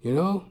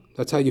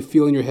 That's how you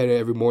feel in your head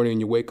every morning when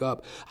you wake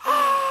up.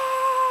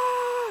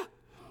 Ah!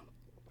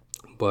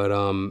 But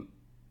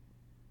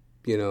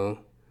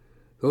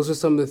those are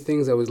some of the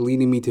things that was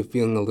leading me to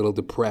feeling a little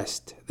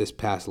depressed this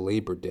past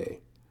Labor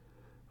Day.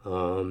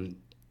 And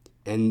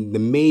the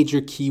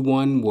major key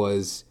one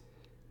was,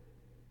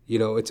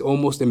 it's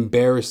almost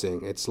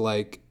embarrassing. It's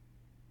like,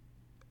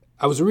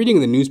 I was reading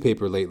in the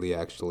newspaper lately,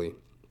 actually.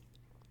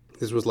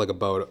 This was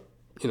about,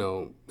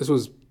 this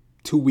was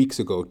 3 weeks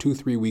ago,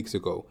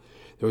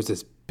 there was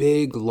this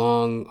big,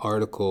 long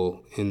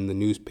article in the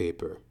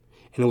newspaper.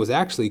 And it was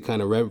actually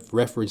kind of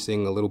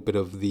referencing a little bit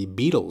of the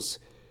Beatles,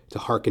 to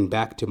harken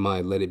back to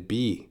my Let It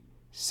Be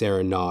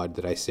serenade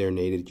that I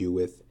serenaded you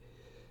with.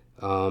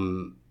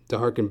 To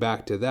harken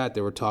back to that,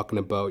 they were talking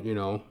about,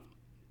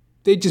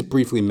 they just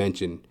briefly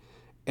mentioned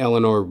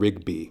Eleanor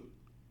Rigby.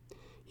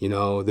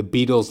 The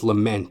Beatles'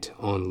 lament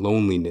on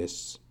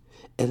loneliness.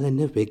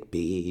 Eleanor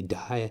Rigby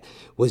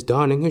was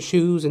darning her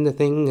shoes and the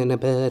thing and a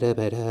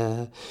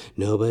ba-da-ba-da.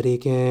 Nobody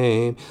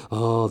came,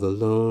 all the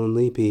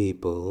lonely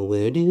people,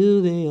 where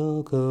do they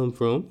all come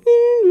from?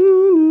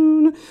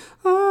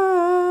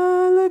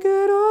 I look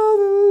at all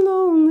the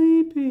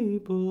lonely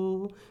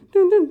people.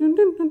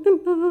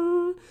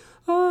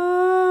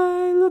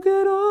 I look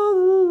at all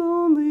the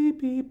lonely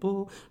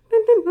people.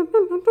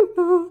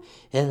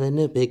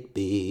 Eleanor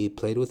Rigby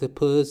played with a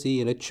pussy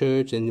in a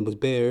church and was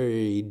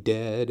buried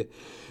dead.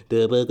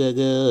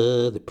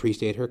 The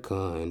priest ate her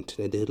cunt.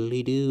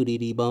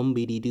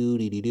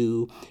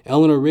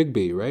 Eleanor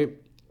Rigby, right?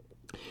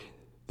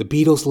 The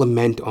Beatles'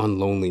 lament on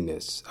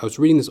loneliness. I was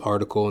reading this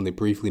article and they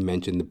briefly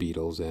mentioned the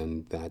Beatles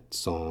and that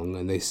song,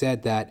 and they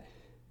said that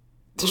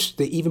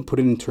they even put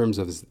it in terms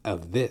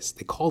of this.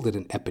 They called it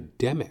an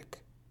epidemic.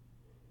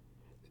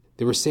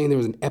 They were saying there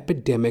was an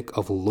epidemic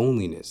of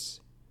loneliness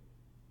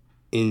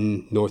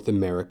in North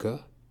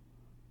America,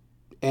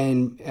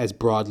 and as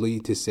broadly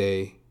to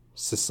say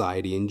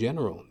society in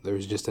general.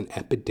 There's just an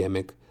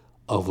epidemic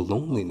of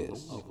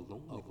loneliness.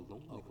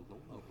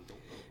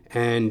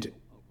 And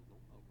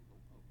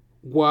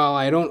while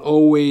I don't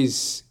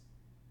always,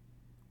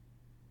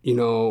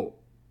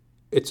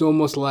 it's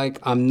almost like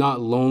I'm not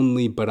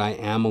lonely, but I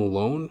am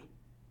alone.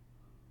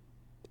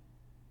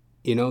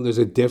 There's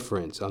a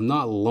difference. I'm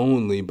not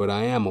lonely, but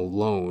I am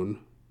alone.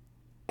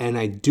 And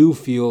I do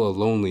feel a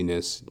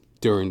loneliness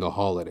during the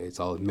holidays.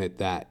 I'll admit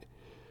that.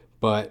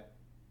 But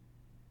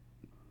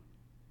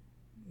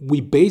we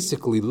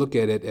basically look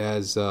at it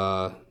as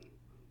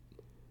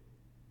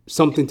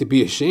something to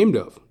be ashamed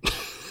of.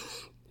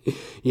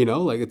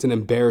 Like it's an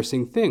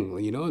embarrassing thing.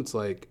 It's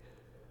like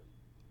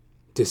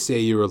to say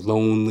you're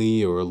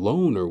lonely or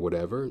alone or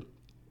whatever.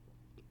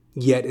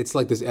 Yet it's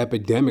like this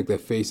epidemic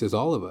that faces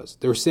all of us.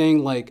 They're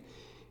saying like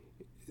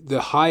the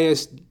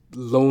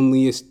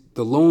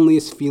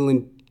loneliest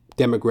feeling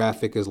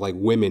demographic is like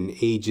women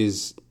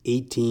ages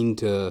 18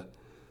 to,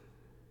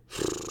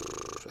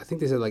 I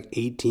think they said like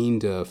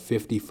 18 to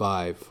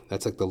 55.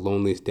 That's like the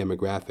loneliest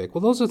demographic.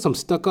 Well, those are some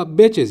stuck-up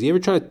bitches. You ever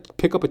try to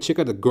pick up a chick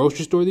at the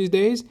grocery store these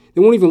days?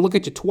 They won't even look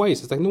at you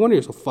twice. It's like, no wonder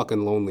you're so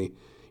fucking lonely.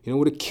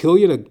 Would it kill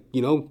you to,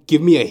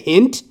 give me a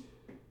hint?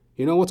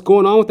 What's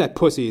going on with that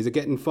pussy? Is it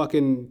getting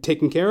fucking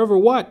taken care of or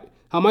what?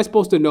 How am I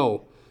supposed to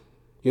know?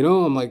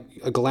 I'm like,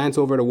 I glance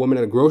over at a woman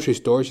at a grocery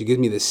store. She gives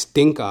me this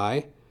stink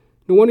eye.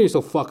 No wonder you're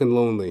so fucking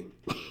lonely.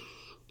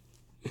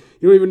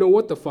 You don't even know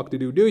what the fuck to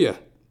do you?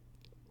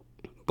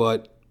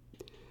 But,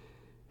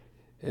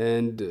 I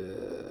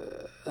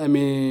don't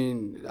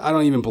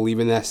even believe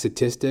in that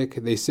statistic.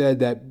 They said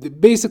that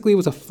basically it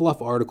was a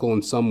fluff article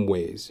in some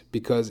ways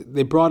because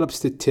they brought up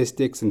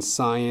statistics and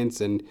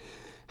science and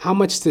how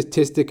much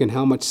statistic and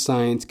how much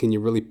science can you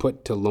really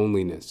put to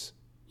loneliness?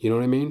 You know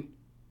what I mean?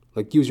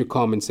 Like, use your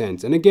common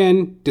sense. And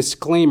again,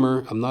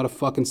 disclaimer, I'm not a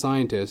fucking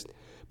scientist,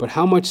 but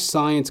how much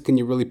science can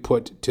you really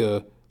put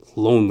to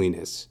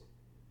loneliness?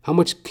 How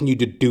much can you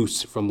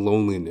deduce from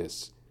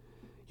loneliness?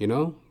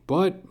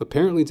 But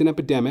apparently it's an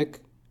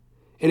epidemic,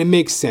 and it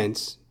makes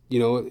sense.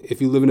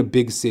 If you live in a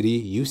big city,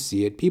 you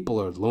see it.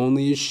 People are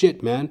lonely as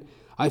shit, man.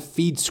 I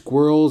feed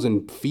squirrels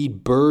and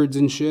feed birds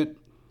and shit,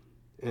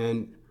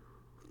 and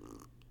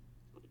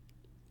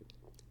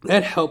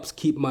that helps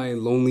keep my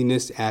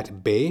loneliness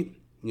at bay,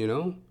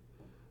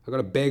 I got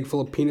a bag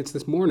full of peanuts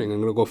this morning. I'm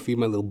going to go feed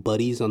my little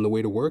buddies on the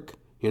way to work,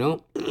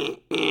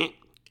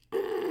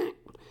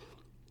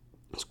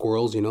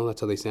 Squirrels,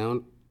 that's how they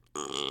sound.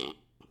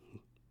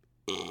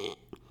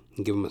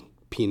 And give them a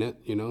peanut,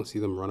 see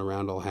them run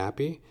around all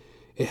happy.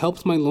 It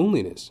helps my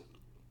loneliness.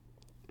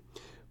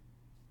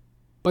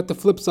 But the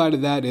flip side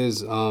of that is,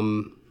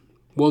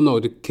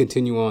 to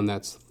continue on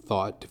that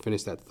thought, to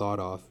finish that thought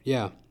off,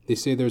 they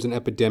say there's an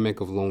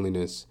epidemic of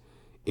loneliness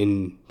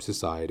in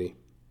society.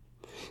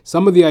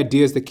 Some of the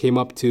ideas that came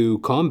up to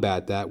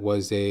combat that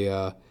was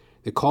they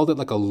called it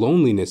like a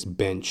loneliness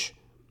bench,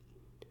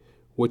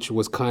 which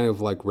was kind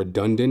of like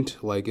redundant.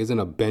 Like, isn't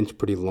a bench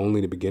pretty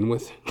lonely to begin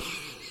with?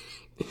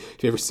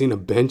 If you ever seen a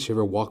bench,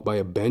 ever walk by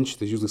a bench,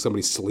 there's usually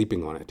somebody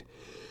sleeping on it.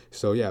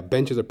 So yeah,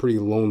 benches are pretty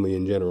lonely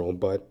in general,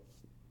 but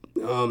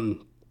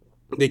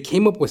they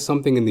came up with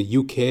something in the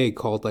UK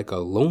called like a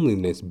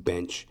loneliness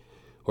bench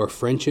or a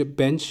friendship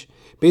bench.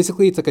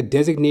 Basically, it's like a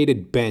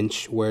designated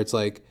bench where it's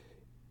like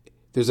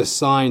there's a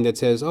sign that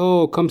says,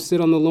 oh, come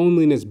sit on the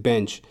loneliness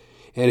bench.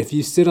 And if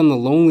you sit on the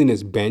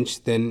loneliness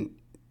bench, then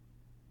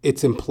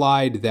it's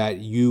implied that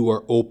you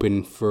are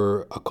open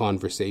for a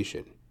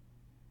conversation.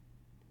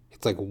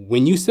 It's like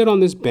when you sit on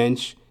this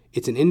bench,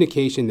 it's an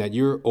indication that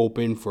you're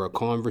open for a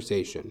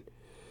conversation.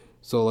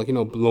 So, like,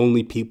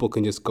 lonely people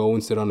can just go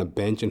and sit on a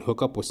bench and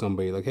hook up with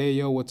somebody. Like, hey,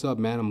 yo, what's up,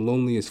 man? I'm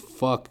lonely as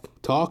fuck.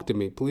 Talk to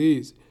me,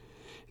 please.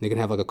 And they can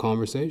have, like, a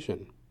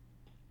conversation.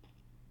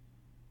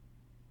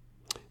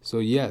 So,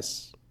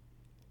 yes,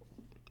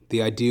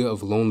 the idea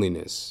of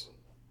loneliness,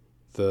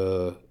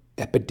 the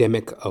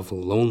epidemic of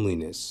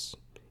loneliness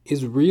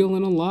is real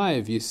and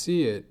alive. You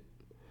see it.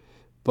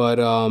 But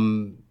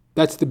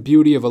that's the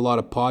beauty of a lot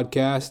of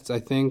podcasts, I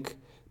think.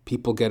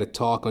 People get to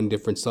talk on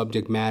different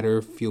subject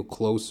matter, feel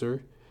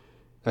closer.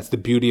 That's the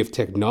beauty of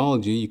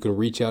technology. You can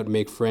reach out and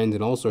make friends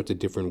in all sorts of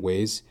different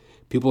ways.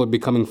 People are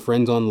becoming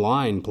friends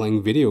online,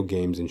 playing video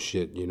games and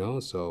shit,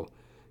 So,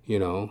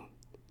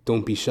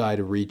 don't be shy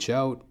to reach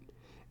out.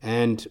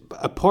 And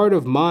a part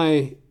of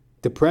my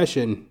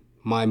depression,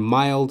 my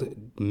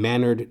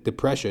mild-mannered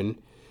depression,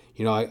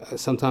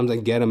 sometimes I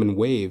get them in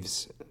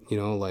waves,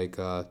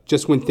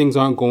 just when things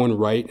aren't going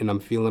right and I'm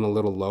feeling a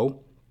little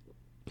low.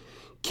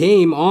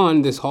 Came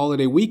on this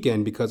holiday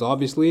weekend because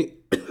obviously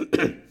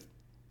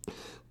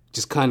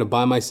just kind of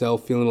by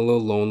myself, feeling a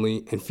little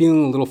lonely and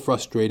feeling a little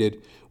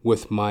frustrated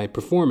with my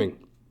performing.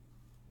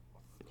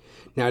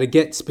 Now, to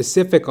get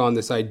specific on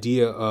this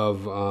idea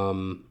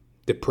of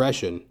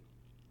depression,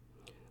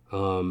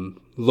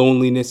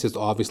 loneliness is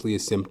obviously a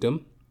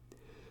symptom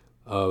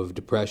of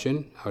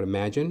depression, I would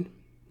imagine.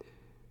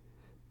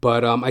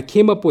 But I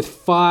came up with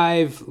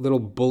 5 little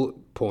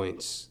bullet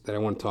points that I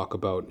want to talk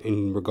about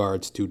in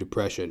regards to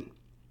depression.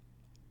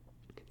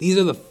 These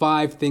are the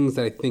 5 things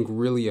that I think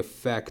really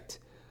affect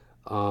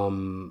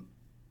my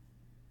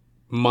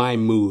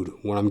mood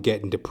when I'm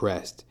getting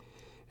depressed.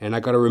 And I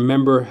got to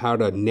remember how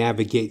to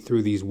navigate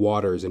through these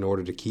waters in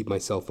order to keep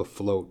myself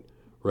afloat,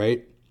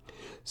 right?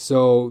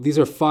 So these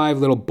are 5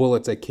 little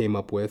bullets I came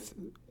up with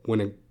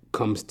when it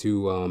comes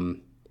to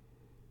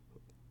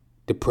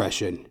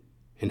depression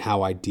and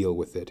how I deal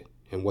with it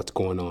and what's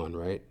going on,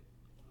 right?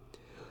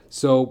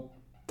 So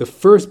the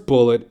first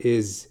bullet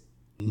is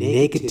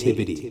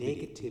negativity.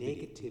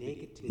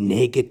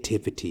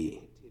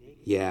 Negativity.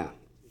 Yeah.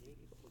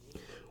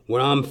 When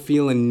I'm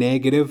feeling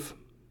negative,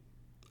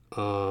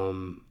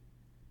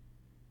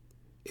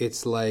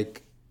 it's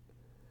like,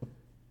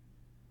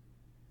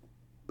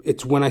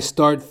 it's when I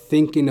start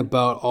thinking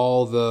about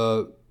all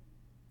the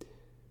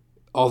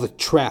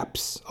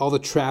traps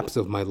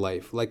of my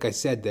life. Like I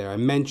said there, I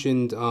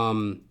mentioned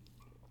some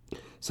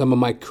of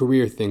my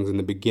career things in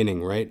the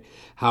beginning, right?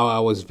 How I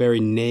was very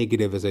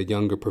negative as a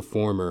younger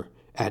performer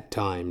at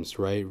times,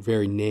 right?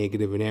 Very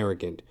negative and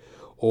arrogant.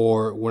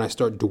 Or when I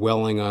start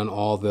dwelling on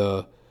all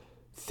the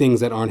things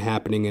that aren't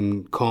happening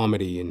in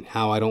comedy and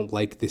how I don't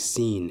like this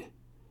scene.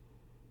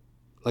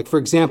 Like, for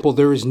example,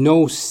 there is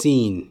no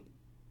scene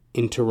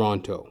in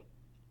Toronto.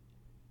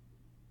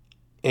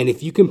 And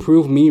if you can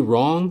prove me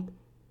wrong,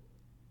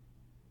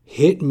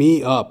 hit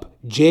me up,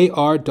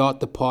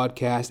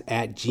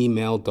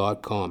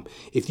 jr.thepodcast@gmail.com.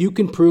 If you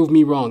can prove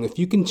me wrong, if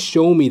you can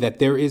show me that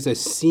there is a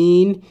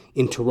scene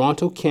in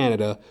Toronto,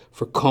 Canada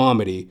for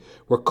comedy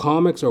where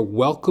comics are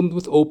welcomed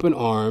with open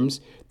arms,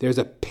 there's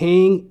a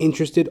paying,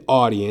 interested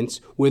audience,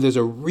 where there's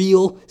a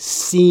real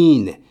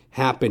scene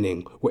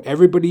happening, where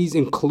everybody's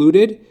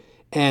included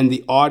and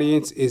the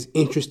audience is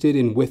interested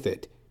in with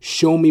it.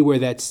 Show me where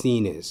that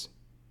scene is.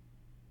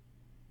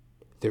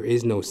 There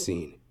is no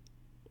scene.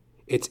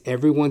 It's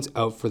everyone's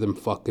out for them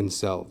fucking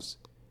selves.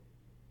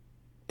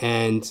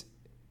 And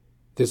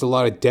there's a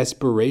lot of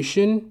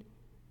desperation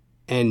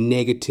and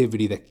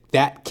negativity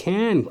that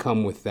can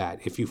come with that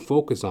if you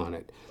focus on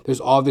it.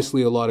 There's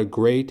obviously a lot of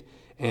great,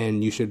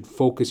 and you should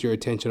focus your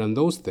attention on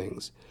those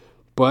things.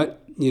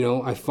 But,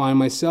 I find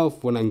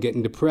myself when I'm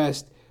getting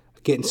depressed,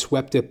 getting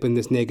swept up in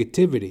this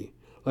negativity.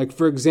 Like,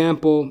 for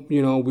example,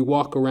 we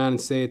walk around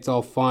and say it's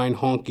all fine,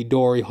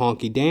 honky-dory,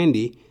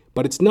 honky-dandy,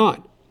 but it's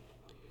not.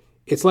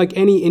 It's like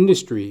any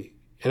industry,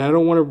 and I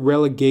don't want to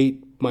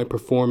relegate my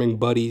performing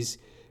buddies,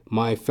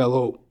 my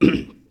fellow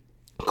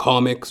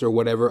comics or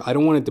whatever. I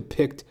don't want to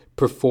depict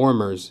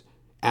performers,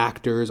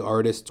 actors,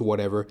 artists,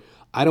 whatever.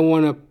 I don't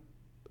want to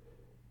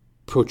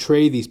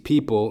portray these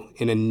people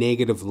in a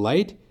negative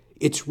light.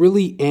 It's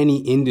really any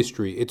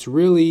industry. It's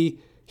really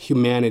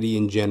humanity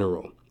in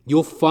general.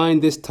 You'll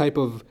find this type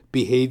of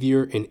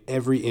behavior in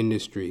every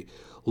industry.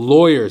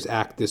 Lawyers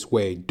act this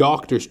way.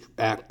 Doctors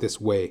act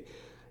this way.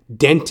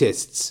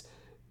 Dentists,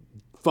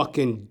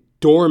 fucking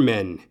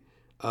doormen,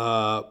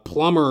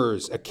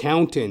 plumbers,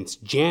 accountants,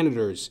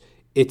 janitors.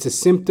 It's a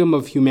symptom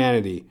of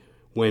humanity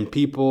when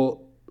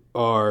people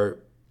are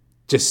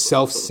just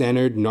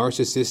self-centered,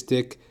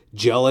 narcissistic,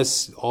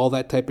 jealous, all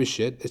that type of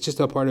shit. It's just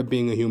a part of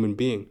being a human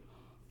being.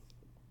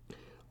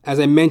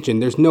 As I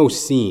mentioned, there's no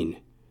scene.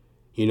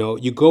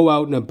 You go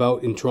out and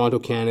about in Toronto,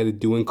 Canada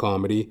doing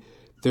comedy.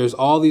 There's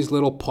all these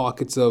little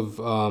pockets of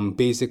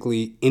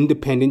basically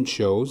independent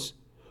shows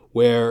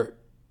where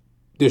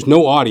there's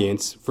no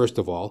audience, first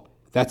of all.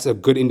 That's a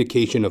good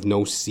indication of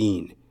no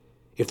scene.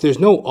 If there's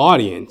no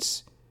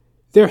audience,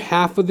 they're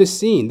half of the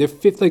scene. They're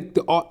fifth.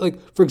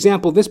 For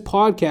example, this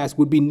podcast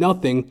would be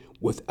nothing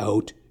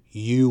without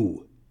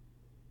you,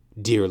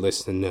 dear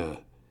listener,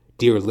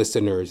 dear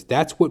listeners.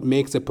 That's what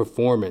makes a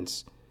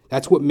performance.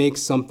 That's what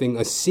makes something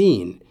a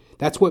scene.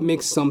 That's what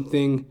makes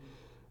something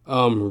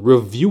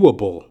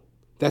reviewable.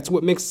 That's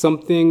what makes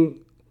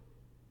something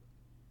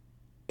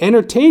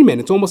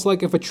entertainment. It's almost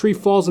like if a tree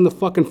falls in the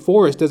fucking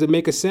forest, does it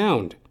make a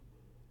sound?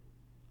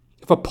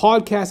 If a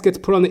podcast gets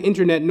put on the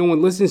internet and no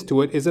one listens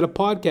to it, is it a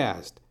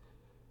podcast?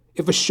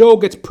 If a show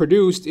gets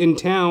produced in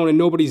town and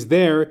nobody's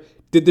there,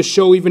 did the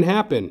show even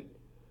happen?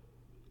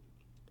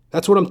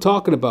 That's what I'm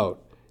talking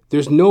about.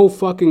 There's no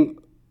fucking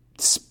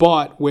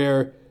spot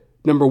where,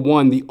 number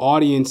one, the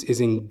audience is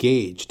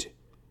engaged.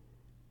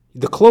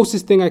 The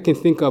closest thing I can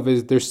think of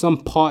is there's some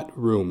pot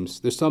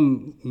rooms. There's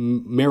some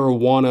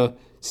marijuana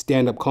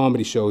stand-up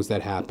comedy shows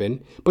that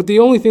happen. But the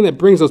only thing that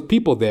brings those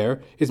people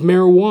there is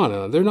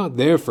marijuana. They're not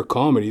there for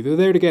comedy. They're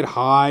there to get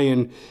high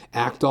and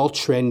act all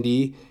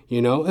trendy.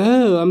 You know,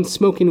 oh, I'm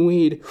smoking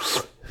weed.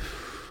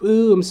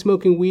 Ooh, I'm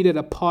smoking weed at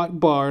a pot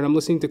bar and I'm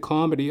listening to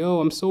comedy. Oh,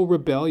 I'm so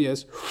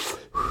rebellious.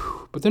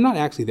 But they're not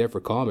actually there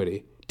for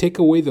comedy. Take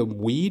away the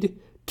weed,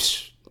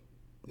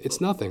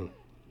 it's nothing.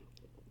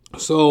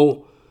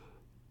 So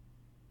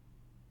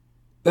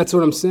that's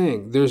what I'm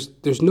saying.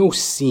 There's no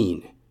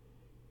scene.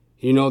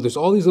 You know, there's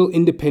all these little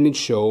independent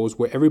shows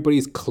where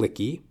everybody's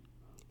cliquey,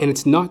 and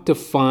it's not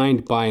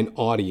defined by an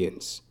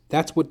audience.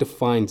 That's what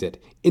defines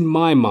it, in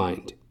my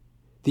mind,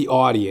 the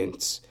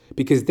audience.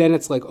 Because then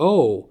it's like,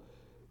 oh,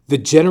 the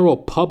general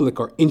public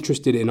are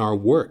interested in our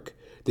work.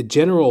 The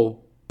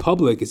general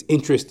public is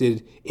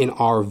interested in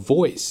our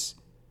voice.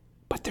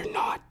 But they're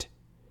not.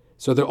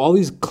 So there are all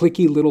these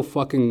cliquey little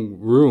fucking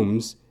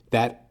rooms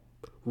that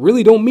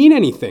really don't mean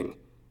anything.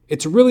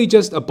 It's really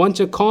just a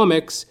bunch of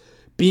comics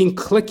being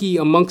cliquey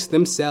amongst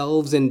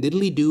themselves and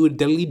diddly-doo,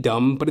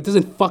 diddly-dum, but it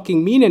doesn't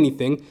fucking mean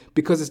anything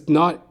because it's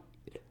not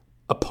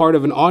a part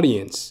of an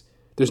audience.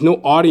 There's no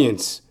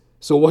audience,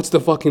 so what's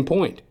the fucking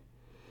point?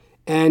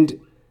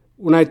 And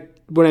when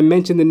I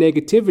mention the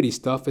negativity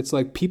stuff, it's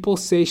like people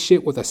say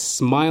shit with a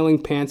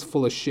smiling pants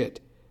full of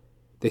shit.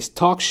 They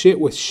talk shit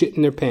with shit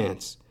in their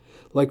pants.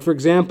 Like, for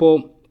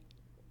example,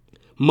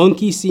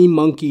 monkey see,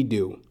 monkey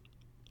do.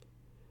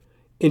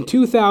 In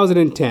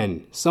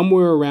 2010,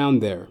 somewhere around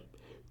there,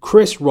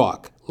 Chris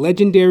Rock,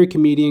 legendary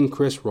comedian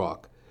Chris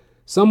Rock,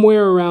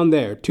 somewhere around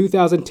there,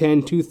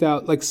 2010,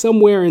 2000, like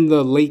somewhere in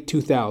the late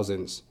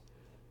 2000s.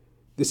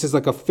 This is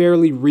like a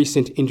fairly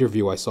recent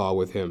interview I saw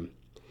with him.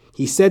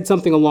 He said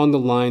something along the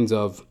lines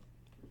of,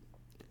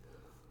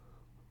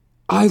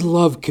 I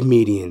love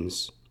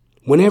comedians.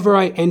 Whenever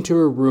I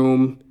enter a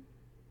room,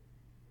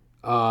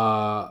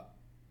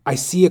 I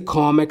see a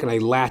comic and I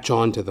latch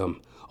onto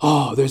them.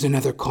 Oh, there's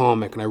another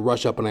comic, and I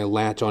rush up and I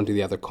latch onto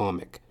the other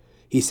comic.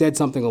 He said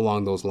something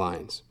along those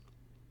lines.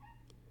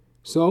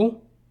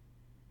 So,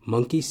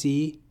 monkey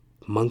see,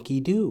 monkey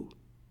do.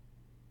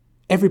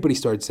 Everybody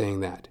started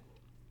saying that.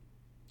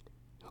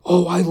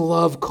 Oh, I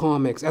love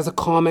comics. As a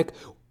comic,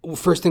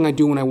 first thing I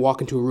do when I walk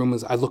into a room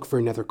is I look for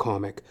another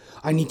comic.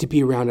 I need to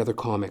be around other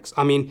comics.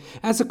 I mean,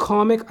 as a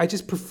comic, I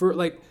just prefer,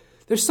 like,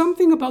 there's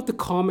something about the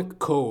comic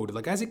code.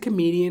 Like, as a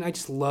comedian, I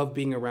just love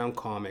being around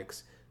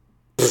comics.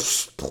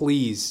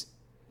 Please.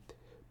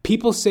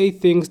 People say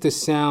things to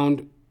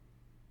sound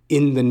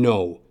in the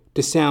know,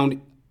 to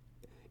sound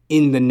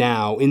in the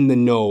now, in the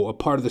know, a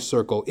part of the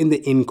circle, in the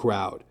in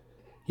crowd.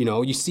 You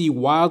know, you see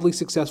wildly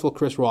successful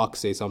Chris Rock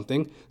say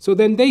something, so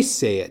then they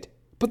say it.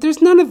 But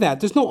there's none of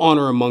that. There's no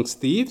honor amongst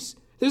thieves.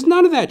 There's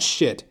none of that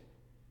shit.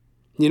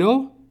 You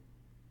know?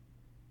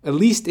 At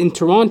least in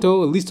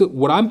Toronto, at least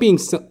what I'm being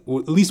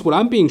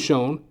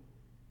shown.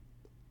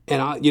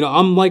 And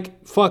I'm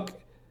like, fuck,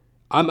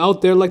 I'm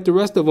out there like the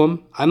rest of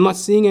them. I'm not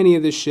seeing any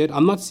of this shit.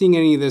 I'm not seeing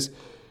any of this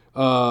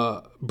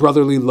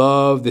brotherly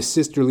love, this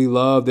sisterly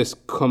love, this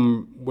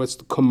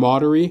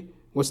camaraderie?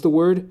 What's the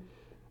word?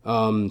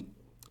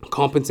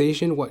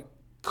 Compensation? What?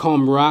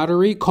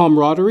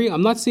 Camaraderie?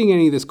 I'm not seeing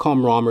any of this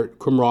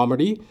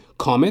camaraderie,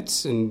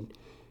 comets, and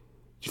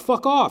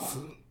fuck off.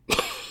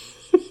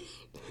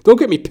 Don't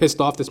get me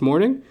pissed off this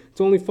morning. It's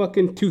only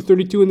fucking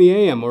 2:32 in the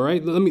AM, all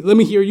right? Let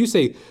me hear you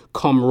say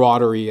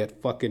camaraderie at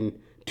fucking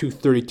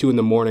 2:32 in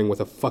the morning with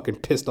a fucking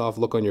pissed off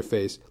look on your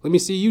face. Let me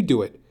see you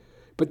do it.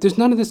 But there's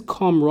none of this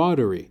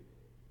camaraderie.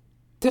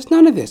 There's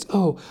none of this.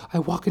 Oh, I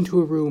walk into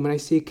a room and I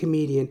see a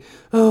comedian.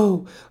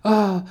 Oh,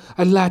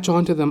 I latch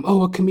onto them.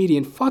 Oh, a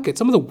comedian. Fuck it.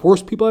 Some of the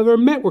worst people I've ever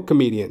met were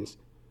comedians.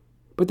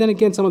 But then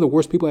again, some of the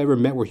worst people I ever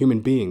met were human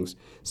beings.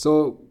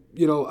 So,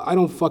 you know, I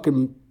don't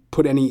fucking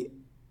put any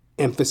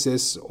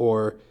emphasis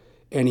or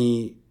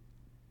any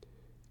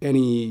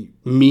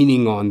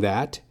meaning on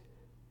that.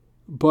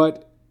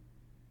 But,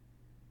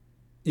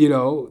 you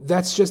know,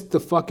 that's just the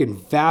fucking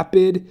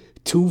vapid,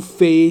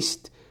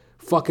 two-faced,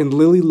 fucking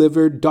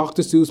lily-livered,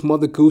 Dr. Seuss,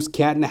 Mother Goose,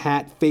 Cat in the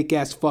Hat,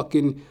 fake-ass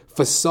fucking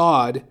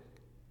facade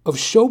of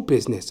show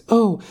business.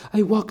 Oh,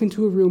 I walk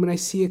into a room and I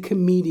see a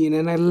comedian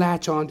and I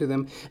latch onto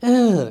them.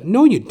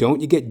 No, you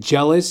don't. You get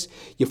jealous.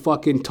 You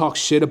fucking talk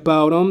shit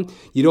about them.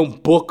 You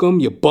don't book them.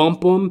 You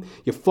bump them.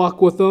 You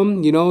fuck with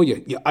them. You know,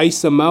 you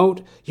ice them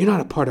out. You're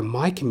not a part of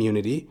my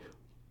community.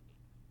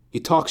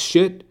 You talk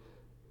shit.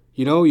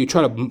 You know, you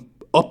try to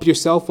up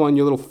yourself on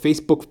your little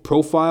Facebook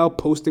profile,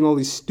 posting all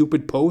these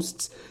stupid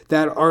posts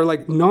that are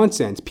like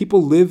nonsense.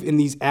 People live in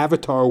these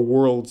avatar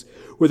worlds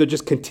where they're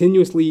just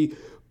continuously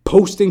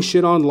posting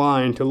shit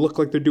online to look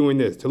like they're doing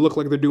this, to look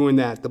like they're doing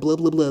that, the blah,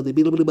 blah, blah, the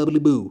blah, blah, blah, blah,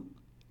 blah.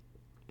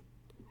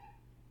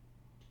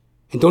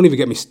 And don't even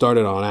get me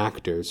started on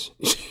actors.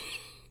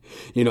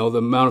 You know, the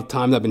amount of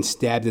times I've been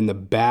stabbed in the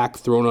back,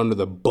 thrown under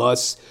the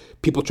bus,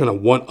 people trying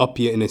to one-up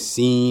you in a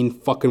scene,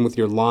 fucking with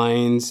your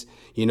lines,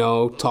 you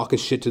know, talking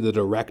shit to the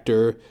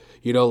director.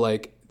 You know,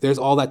 like, there's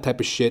all that type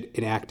of shit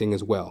in acting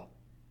as well.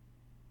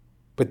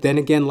 But then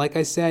again, like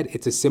I said,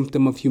 it's a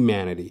symptom of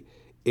humanity.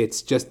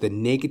 It's just the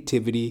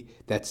negativity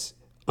that's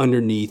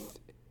underneath,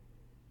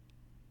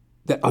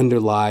 that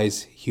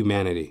underlies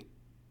humanity.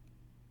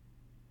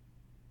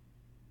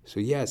 So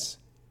yes,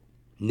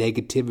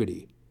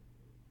 negativity.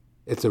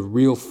 It's a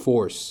real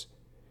force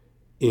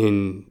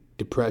in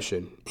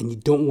depression, and you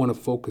don't want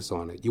to focus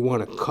on it. You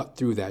want to cut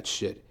through that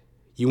shit.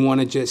 You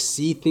want to just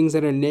see things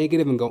that are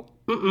negative and go,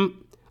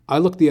 I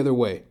look the other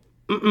way.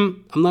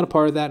 I'm not a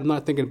part of that. I'm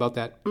not thinking about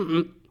that.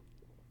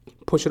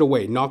 Push it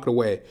away. Knock it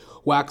away.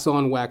 Wax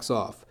on, wax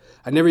off.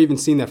 I've never even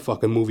seen that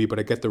fucking movie, but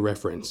I get the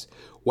reference.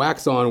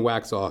 Wax on,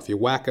 wax off. You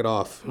whack it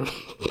off.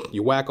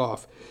 You whack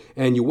off.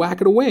 And you whack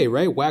it away,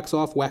 right? Wax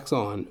off, wax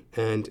on.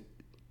 And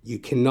you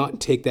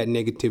cannot take that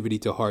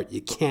negativity to heart.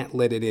 You can't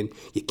let it in.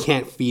 You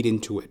can't feed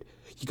into it.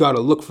 You got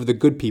to look for the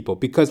good people.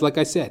 Because like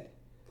I said,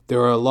 there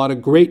are a lot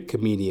of great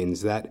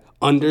comedians that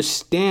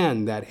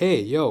understand that,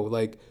 hey, yo,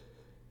 like,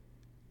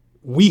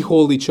 we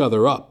hold each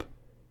other up.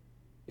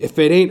 If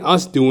it ain't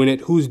us doing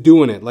it, who's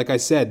doing it? Like I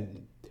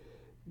said,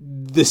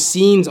 the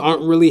scenes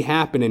aren't really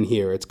happening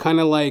here. It's kind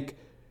of like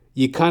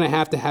you kind of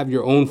have to have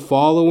your own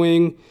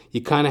following.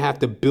 You kind of have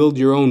to build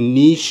your own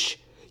niche.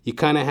 You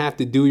kind of have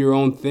to do your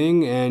own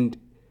thing. And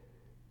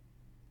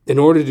in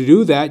order to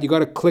do that, you got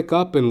to click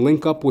up and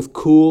link up with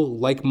cool,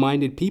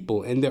 like-minded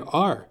people. And there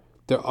are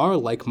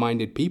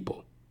like-minded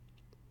people.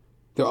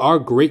 There are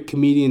great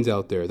comedians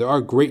out there. There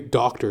are great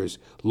doctors,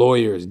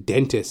 lawyers,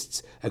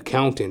 dentists,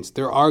 accountants.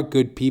 There are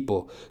good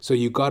people. So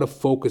you got to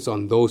focus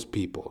on those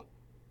people.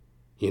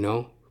 You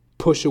know?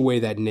 Push away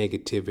that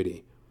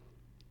negativity.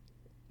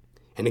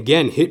 And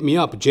again, hit me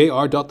up,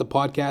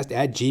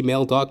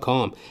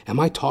 jr.thepodcast@gmail.com. Am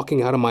I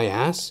talking out of my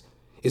ass?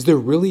 Is there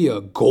really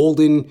a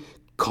golden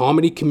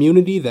comedy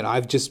community that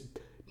I've just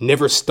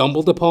never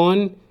stumbled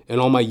upon in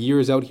all my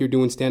years out here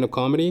doing stand-up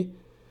comedy?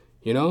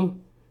 You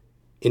know?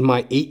 In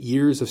my 8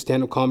 years of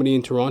stand-up comedy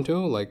in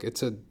Toronto, like,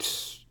 it's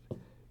it's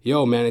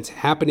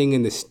happening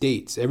in the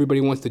States. Everybody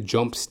wants to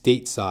jump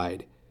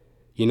stateside.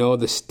 You know,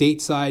 the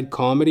stateside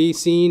comedy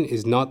scene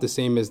is not the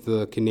same as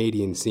the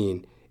Canadian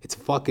scene. It's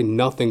fucking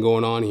nothing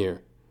going on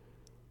here.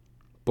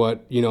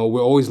 But, you know,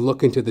 we're always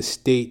looking to the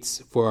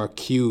States for our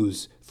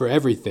cues for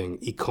everything.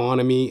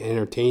 Economy,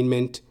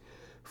 entertainment,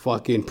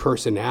 fucking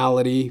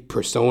personality,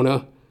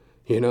 persona,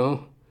 you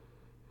know?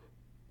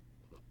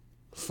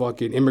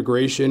 Fucking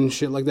immigration,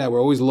 shit like that.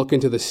 We're always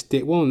looking to the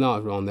state. Well,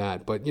 not on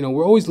that, but, you know,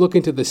 we're always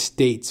looking to the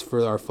States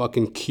for our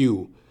fucking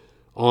cue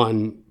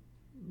on,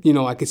 you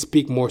know, I could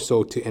speak more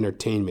so to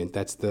entertainment.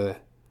 That's the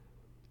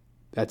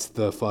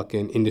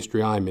fucking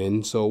industry I'm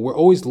in. So we're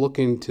always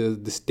looking to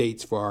the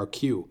States for our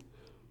cue.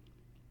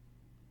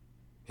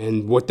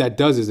 And what that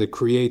does is it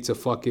creates a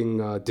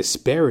fucking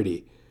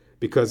disparity,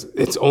 because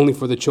it's only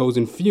for the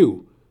chosen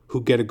few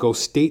who get to go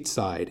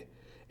stateside.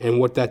 And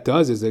what that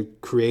does is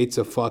it creates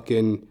a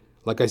fucking,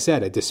 like I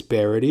said, a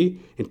disparity,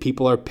 and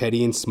people are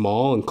petty and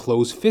small and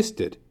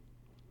close-fisted.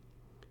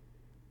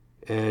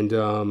 And,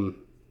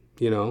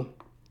 you know,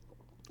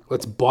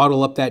 let's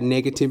bottle up that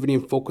negativity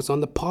and focus on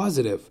the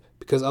positive,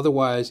 because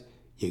otherwise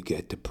you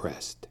get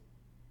depressed.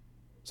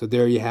 So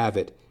there you have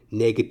it,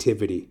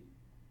 negativity.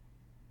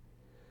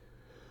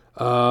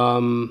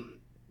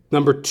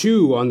 Number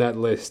 2 on that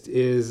list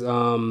is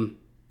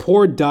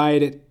poor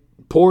diet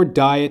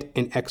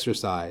and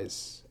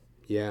exercise.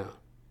 Yeah.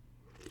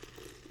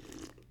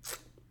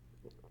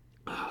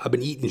 I've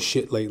been eating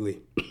shit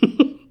lately.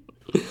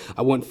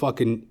 I went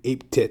fucking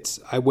ape tits.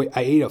 I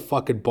ate a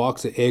fucking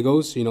box of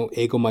Eggos, you know,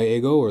 Eggo my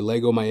Eggo or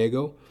Lego my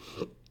Eggo.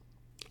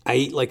 I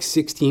ate like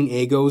 16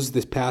 Eggos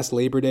this past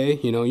Labor Day.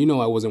 You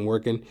know I wasn't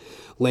working.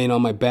 Laying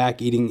on my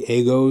back, eating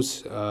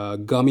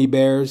Eggos, gummy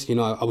bears. You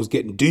know, I was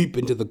getting deep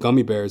into the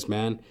gummy bears,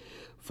 man.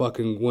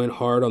 Fucking went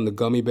hard on the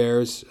gummy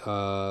bears.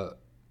 Yeah,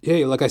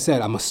 like I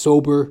said, I'm a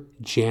sober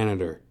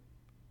janitor.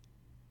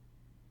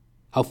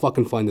 How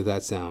fucking fun does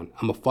that sound?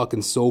 I'm a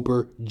fucking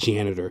sober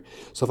janitor.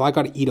 So if I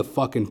gotta eat a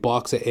fucking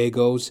box of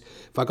Eggos,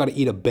 if I gotta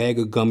eat a bag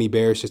of gummy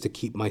bears just to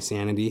keep my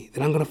sanity,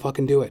 then I'm gonna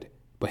fucking do it.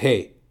 But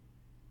hey,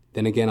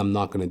 then again, I'm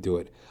not gonna do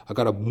it. I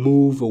gotta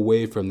move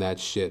away from that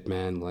shit,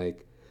 man.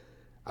 Like,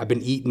 I've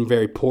been eating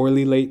very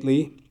poorly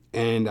lately,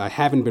 and I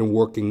haven't been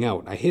working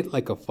out. I hit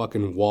like a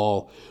fucking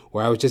wall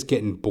where I was just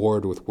getting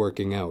bored with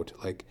working out.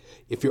 Like,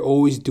 if you're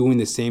always doing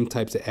the same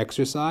types of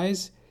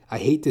exercise, I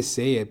hate to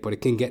say it, but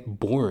it can get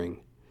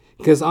boring.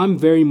 Because I'm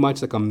very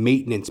much like a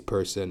maintenance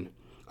person.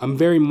 I'm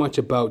very much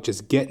about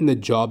just getting the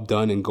job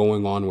done and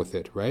going on with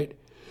it, right?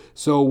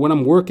 So when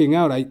I'm working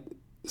out,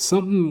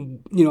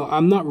 something,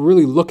 I'm not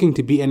really looking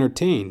to be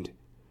entertained.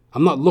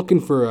 I'm not looking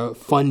for a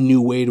fun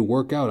new way to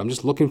work out. I'm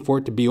just looking for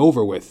it to be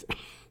over with.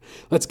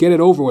 Let's get it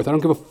over with. I don't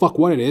give a fuck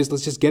what it is.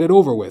 Let's just get it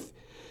over with.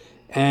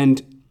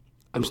 And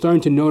I'm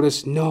starting to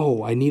notice,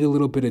 no, I need a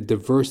little bit of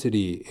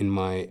diversity in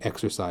my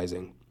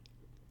exercising.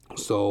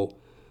 So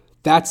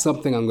that's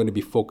something I'm going to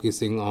be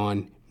focusing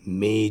on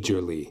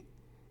majorly.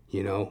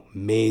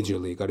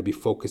 Majorly. Got to be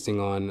focusing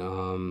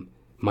on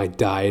my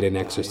diet and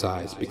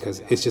exercise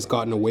because it's just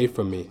gotten away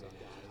from me.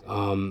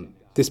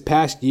 This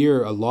past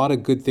year, a lot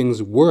of good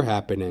things were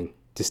happening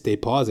to stay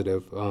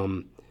positive.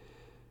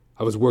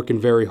 I was working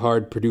very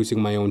hard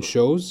producing my own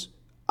shows,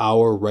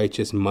 Our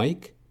Righteous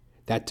Mike.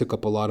 That took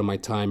up a lot of my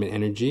time and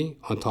energy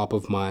on top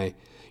of my,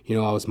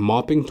 I was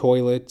mopping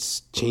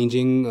toilets,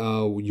 changing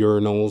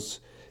urinals,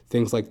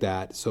 things like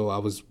that. So I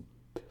was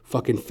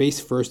fucking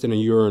face first in a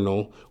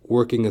urinal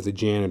working as a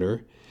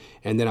janitor.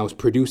 And then I was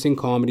producing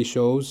comedy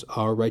shows,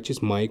 Our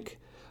Righteous Mike.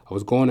 I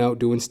was going out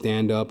doing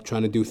stand-up,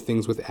 trying to do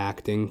things with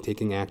acting,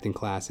 taking acting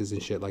classes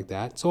and shit like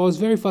that. So I was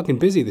very fucking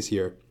busy this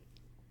year.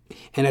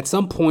 And at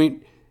some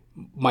point,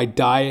 my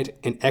diet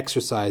and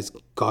exercise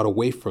got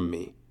away from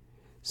me.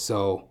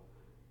 So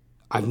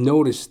I've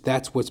noticed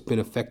that's what's been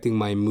affecting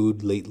my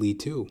mood lately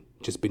too.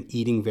 Just been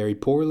eating very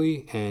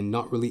poorly and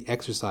not really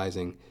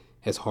exercising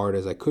as hard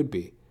as I could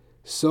be.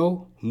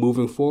 So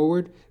moving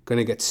forward,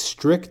 gonna get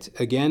strict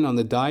again on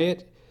the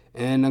diet.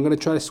 And I'm going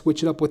to try to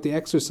switch it up with the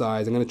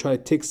exercise. I'm going to try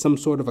to take some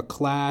sort of a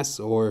class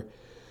or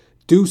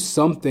do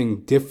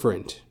something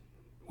different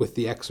with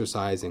the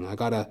exercising. I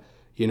got to,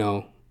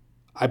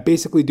 I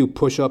basically do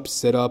push-ups,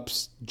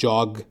 sit-ups,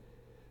 jogging,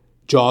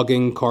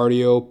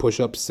 cardio,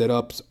 push-ups,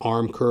 sit-ups,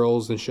 arm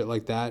curls and shit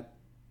like that.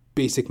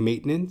 Basic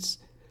maintenance.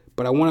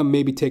 But I want to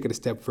maybe take it a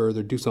step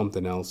further, do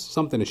something else,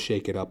 something to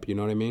shake it up, you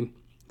know what I mean?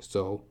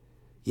 So,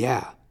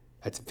 yeah,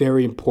 that's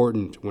very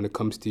important when it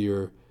comes to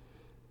your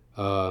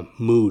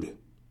mood.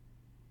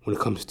 When it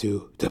comes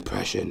to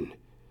depression,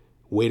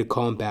 way to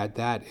combat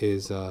that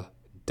is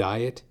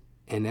diet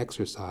and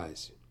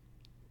exercise.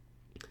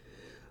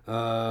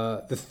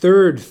 The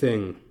third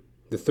thing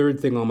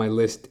on my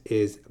list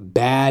is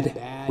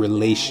bad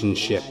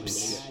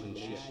relationships.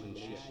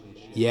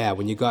 Yeah,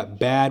 when you got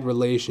bad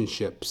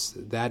relationships,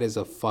 that is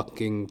a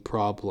fucking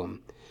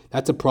problem.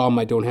 That's a problem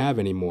I don't have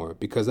anymore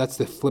because that's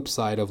the flip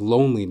side of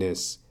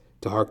loneliness,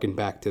 to harken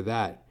back to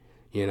that.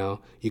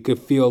 You could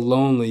feel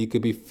lonely, you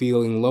could be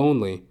feeling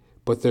lonely.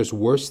 But there's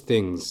worse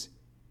things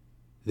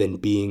than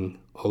being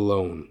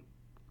alone,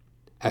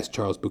 as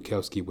Charles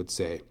Bukowski would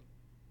say.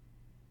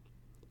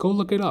 Go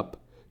look it up.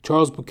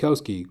 Charles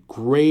Bukowski,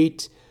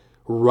 great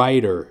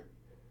writer,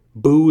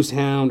 booze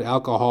hound,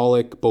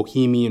 alcoholic,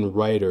 bohemian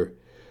writer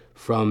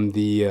from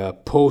the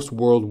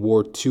post-World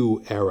War II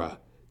era.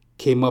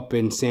 Came up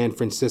in San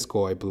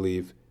Francisco, I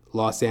believe,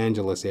 Los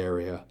Angeles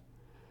area.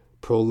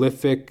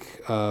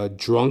 Prolific,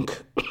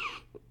 drunk,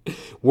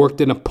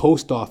 worked in a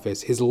post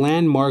office. His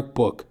landmark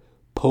book,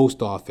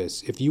 Post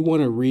Office. If you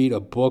want to read a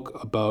book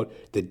about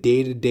the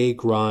day-to-day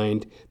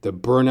grind, the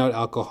burnout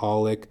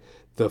alcoholic,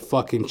 the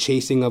fucking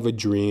chasing of a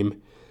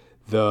dream,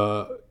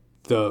 the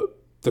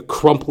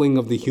crumpling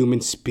of the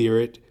human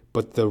spirit,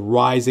 but the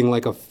rising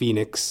like a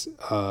phoenix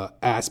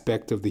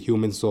aspect of the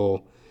human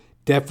soul,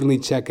 definitely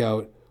check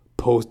out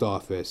Post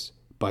Office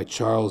by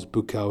Charles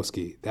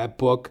Bukowski. That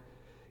book,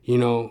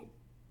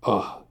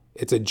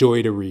 it's a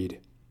joy to read.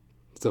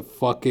 It's a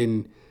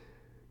fucking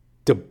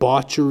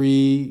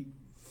debauchery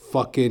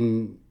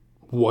fucking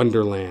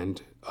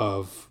wonderland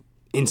of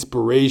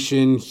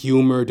inspiration,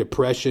 humor,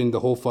 depression, the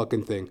whole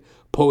fucking thing.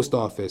 Post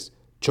Office,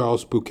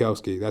 Charles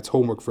Bukowski. That's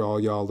homework for all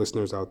y'all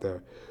listeners out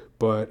there.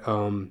 But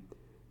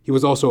he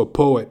was also a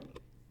poet,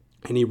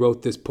 and he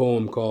wrote this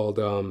poem called,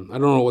 I don't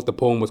know what the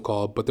poem was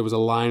called, but there was a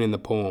line in the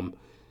poem,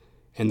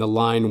 and the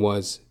line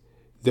was,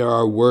 "There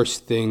are worse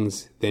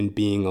things than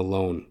being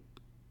alone."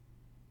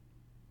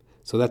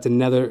 So that's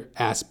another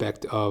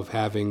aspect of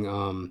having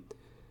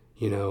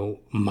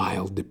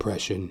mild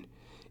depression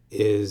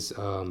is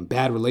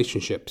bad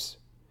relationships.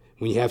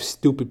 When you have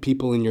stupid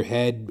people in your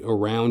head,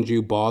 around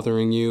you,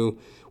 bothering you,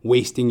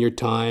 wasting your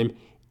time.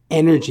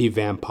 Energy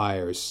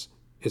vampires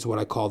is what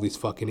I call these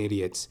fucking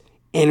idiots.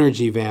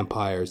 Energy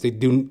vampires.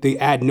 They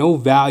add no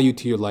value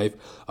to your life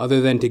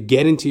other than to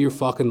get into your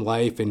fucking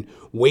life and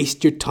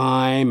waste your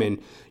time and,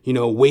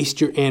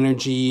 waste your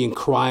energy and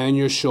cry on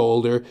your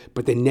shoulder,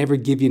 but they never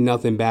give you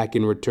nothing back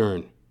in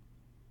return.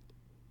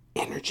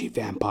 Energy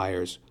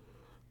vampires.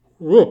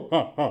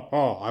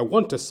 I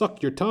want to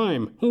suck your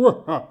time.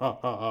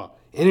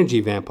 Energy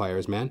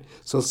vampires, man.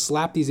 So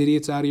slap these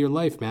idiots out of your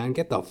life, man.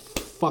 Get the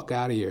fuck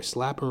out of here.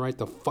 Slap them right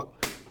the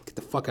fuck. Get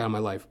the fuck out of my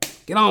life.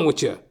 Get on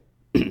with you.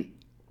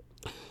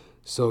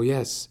 So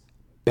yes,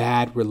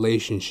 bad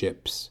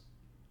relationships.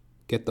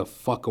 Get the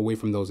fuck away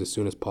from those as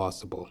soon as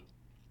possible.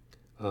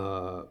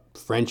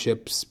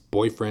 Friendships,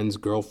 boyfriends,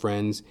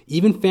 girlfriends,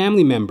 even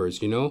family members,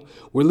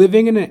 We're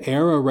living in an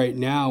era right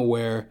now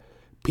where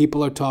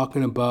people are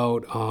talking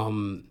about,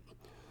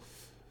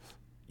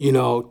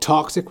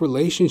 toxic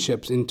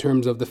relationships in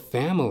terms of the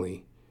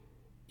family.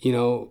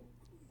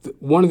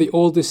 one of the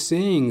oldest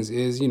sayings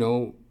is,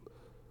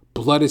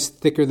 blood is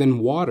thicker than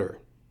water,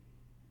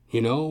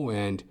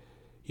 and,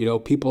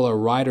 people are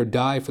ride or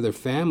die for their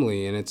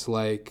family. And it's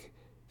like,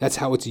 that's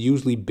how it's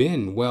usually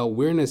been. Well,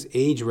 we're in this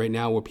age right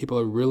now where people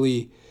are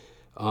really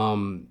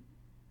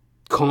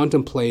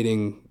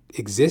contemplating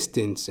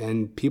existence,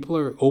 and people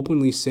are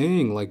openly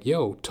saying like,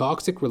 yo,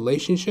 toxic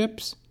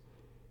relationships,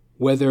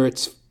 whether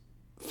it's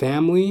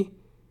family,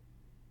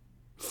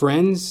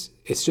 friends,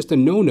 it's just a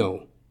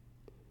no-no.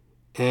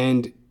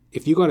 And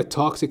if you got a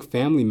toxic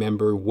family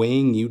member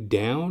weighing you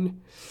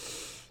down,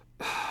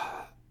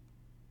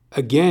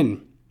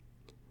 again,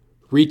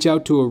 reach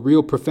out to a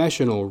real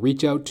professional,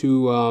 reach out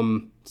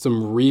to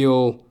some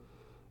real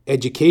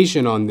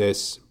education on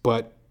this.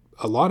 But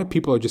a lot of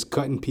people are just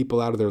cutting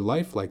people out of their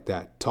life like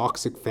that.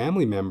 Toxic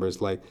family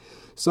members, like,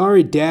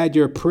 sorry, Dad,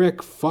 you're a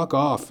prick, fuck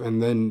off.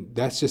 And then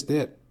that's just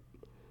it.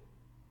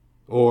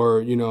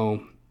 Or,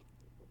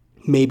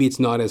 maybe it's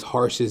not as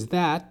harsh as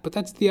that, but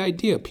that's the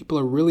idea. People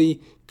are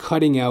really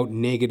cutting out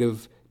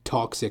negative,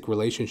 toxic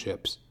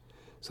relationships.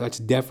 So that's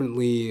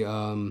definitely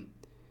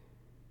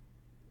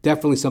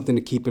something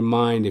to keep in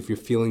mind if you're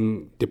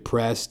feeling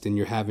depressed and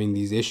you're having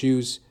these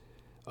issues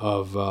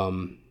of,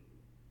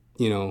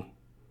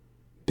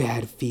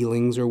 bad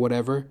feelings or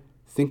whatever.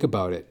 Think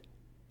about it.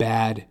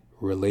 Bad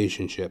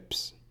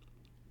relationships.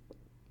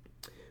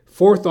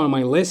 Fourth on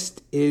my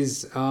list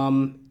is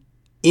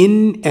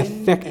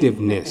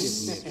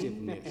ineffectiveness.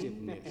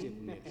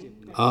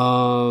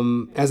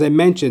 As I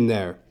mentioned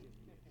there,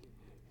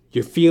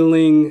 you're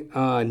feeling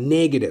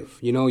negative.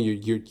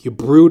 You're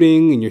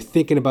brooding and you're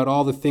thinking about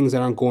all the things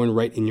that aren't going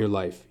right in your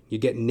life. You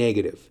get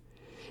negative.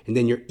 And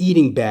then you're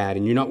eating bad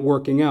and you're not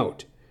working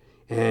out.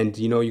 And,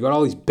 you got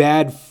all these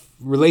bad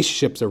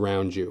relationships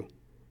around you.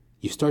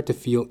 You start to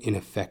feel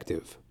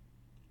ineffective.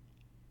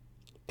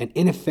 And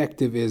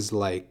ineffective is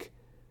like,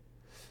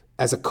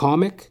 as a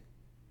comic,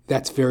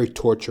 that's very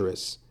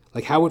torturous.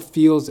 Like how it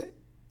feels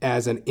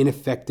as an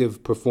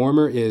ineffective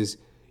performer is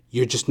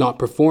you're just not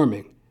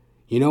performing.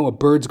 A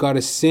bird's got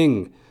to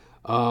sing.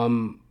 A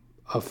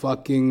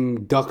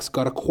fucking duck's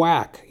got to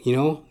quack.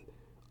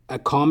 A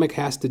comic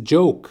has to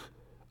joke.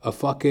 A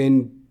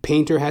fucking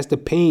painter has to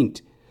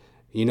paint.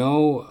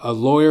 A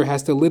lawyer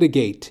has to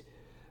litigate.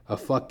 A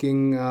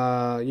fucking,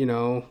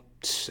 a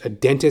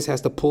dentist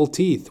has to pull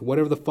teeth.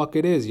 Whatever the fuck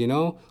it is,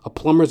 A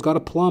plumber's got to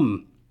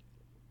plumb.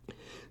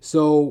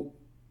 So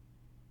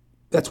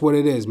that's what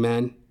it is,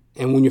 man.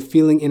 And when you're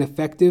feeling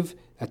ineffective,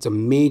 that's a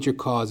major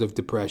cause of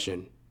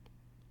depression.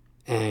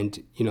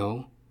 And,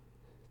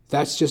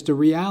 that's just a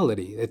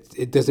reality.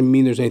 It doesn't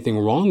mean there's anything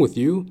wrong with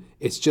you.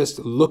 It's just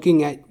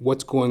looking at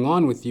what's going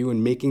on with you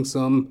and making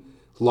some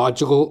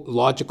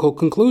logical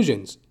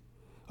conclusions.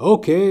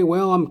 Okay,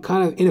 well, I'm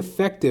kind of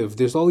ineffective.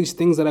 There's all these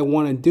things that I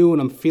want to do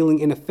and I'm feeling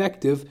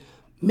ineffective.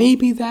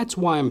 Maybe that's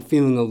why I'm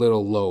feeling a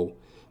little low.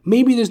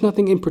 Maybe there's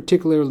nothing in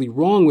particularly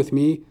wrong with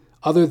me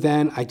other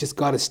than I just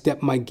got to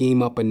step my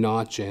game up a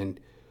notch and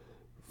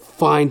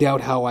find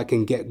out how I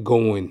can get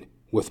going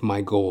with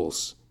my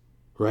goals,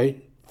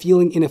 right?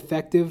 Feeling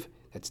ineffective,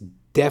 that's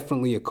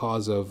definitely a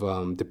cause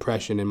of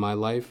depression in my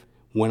life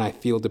when I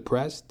feel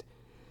depressed.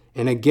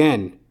 And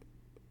again,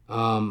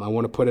 I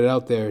want to put it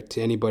out there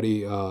to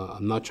anybody.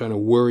 I'm not trying to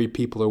worry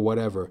people or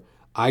whatever.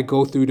 I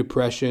go through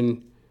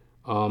depression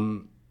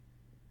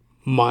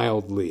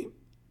mildly.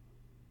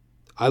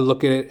 I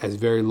look at it as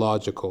very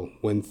logical.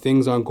 When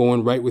things aren't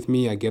going right with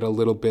me, I get a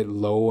little bit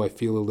low. I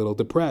feel a little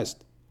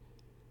depressed.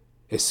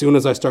 As soon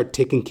as I start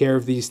taking care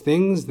of these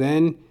things,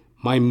 then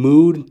my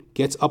mood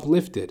gets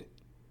uplifted.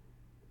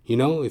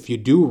 If you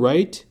do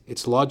right,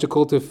 it's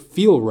logical to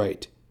feel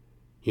right.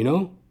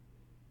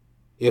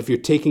 If you're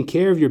taking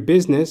care of your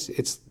business,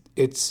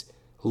 it's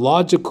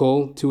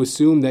logical to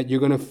assume that you're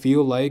going to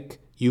feel like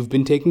you've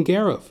been taken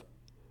care of.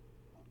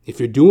 If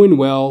you're doing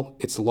well,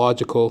 it's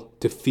logical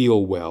to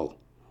feel well,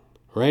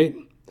 right?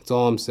 That's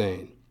all I'm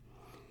saying.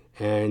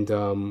 And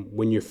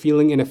when you're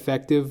feeling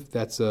ineffective,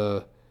 that's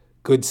a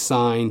good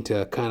sign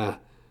to kind of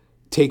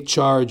take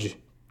charge,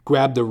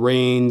 grab the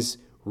reins,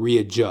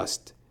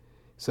 readjust.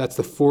 So that's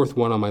the fourth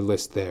one on my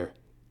list there,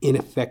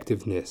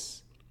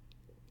 ineffectiveness.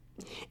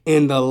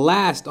 And the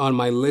last on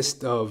my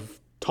list of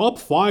top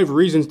 5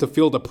 reasons to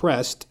feel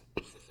depressed.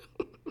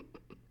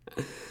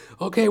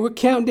 Okay, we're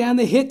counting down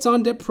the hits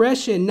on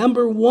depression.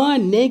 Number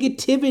 1,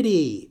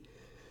 negativity.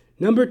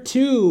 Number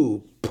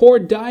 2, poor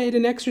diet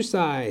and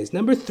exercise.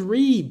 Number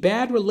 3,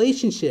 bad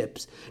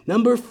relationships.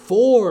 Number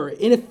 4,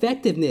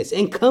 ineffectiveness.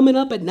 And coming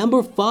up at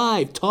number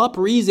 5, top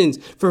reasons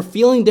for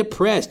feeling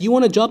depressed. You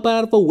want to jump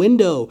out of a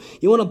window.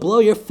 You want to blow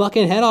your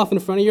fucking head off in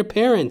front of your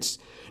parents.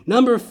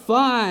 Number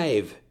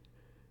 5.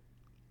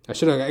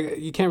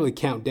 You can't really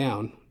count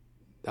down.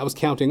 I was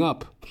counting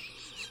up.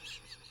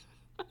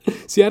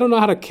 See, I don't know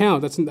how to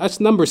count. That's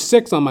number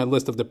 6 on my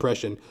list of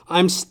depression.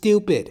 I'm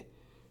stupid.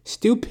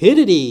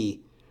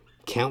 Stupidity.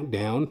 Count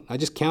down. I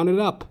just counted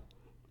up.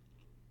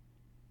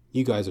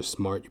 You guys are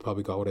smart. You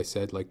probably got what I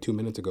said like 2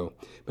 minutes ago.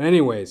 But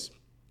anyways,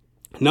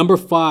 number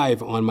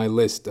 5 on my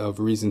list of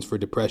reasons for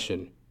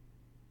depression.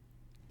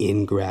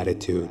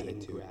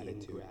 ingratitude.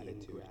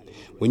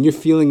 When you're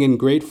feeling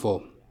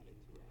ungrateful,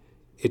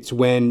 it's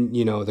when,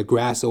 the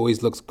grass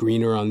always looks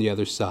greener on the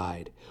other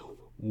side.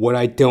 What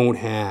I don't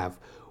have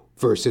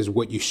versus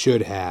what you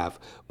should have.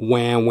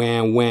 Wham,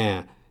 wham,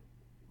 wham.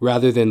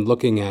 Rather than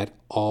looking at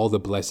all the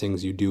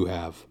blessings you do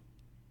have.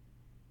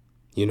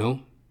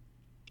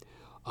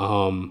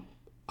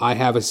 I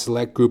have a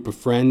select group of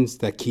friends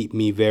that keep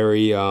me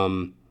very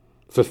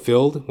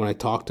fulfilled when I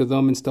talk to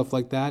them and stuff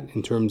like that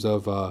in terms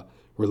of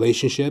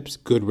relationships,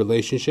 good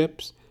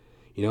relationships.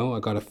 I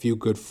got a few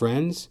good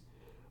friends.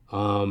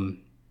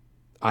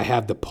 I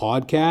have the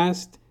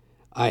podcast.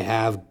 I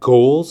have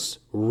goals,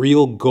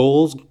 real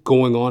goals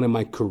going on in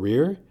my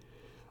career.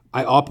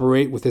 I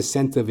operate with a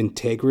sense of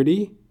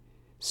integrity.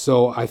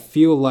 So I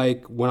feel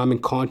like when I'm in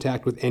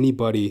contact with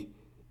anybody,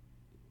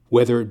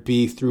 whether it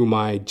be through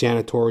my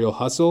janitorial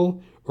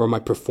hustle or my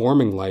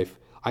performing life,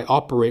 I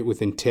operate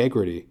with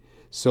integrity.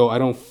 So I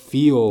don't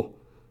feel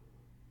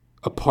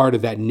a part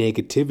of that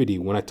negativity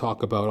when I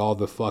talk about all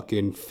the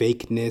fucking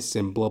fakeness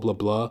and blah, blah,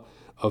 blah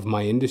of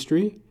my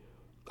industry.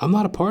 I'm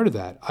not a part of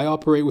that. I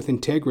operate with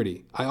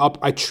integrity.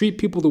 I treat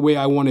people the way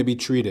I want to be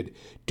treated.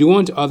 Do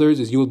unto others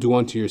as you will do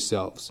unto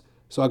yourselves.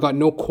 So I got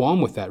no qualm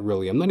with that,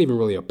 really. I'm not even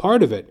really a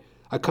part of it.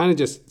 I kind of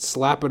just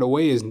slap it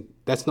away as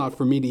that's not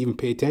for me to even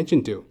pay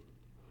attention to.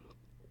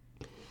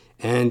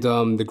 And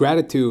the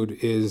gratitude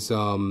is,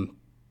 the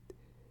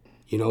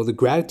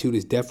gratitude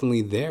is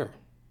definitely there.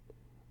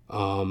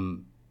 I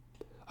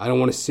don't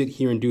want to sit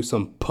here and do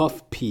some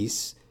puff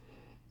piece,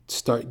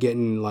 start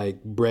getting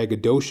like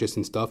braggadocious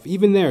and stuff.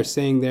 Even there,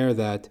 saying there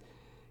that,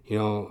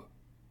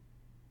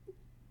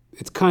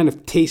 it's kind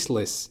of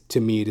tasteless to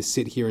me to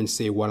sit here and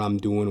say what I'm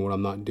doing, what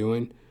I'm not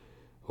doing,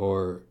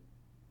 or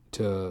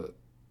to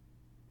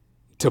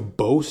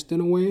boast in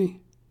a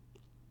way.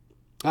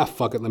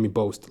 Fuck it, let me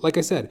boast. Like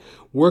I said,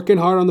 working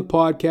hard on the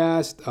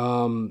podcast,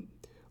 a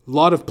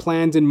lot of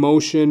plans in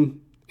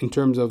motion in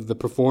terms of the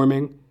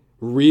performing,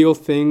 real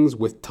things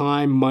with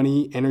time,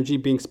 money, energy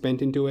being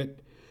spent into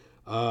it.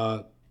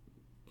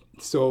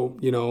 So,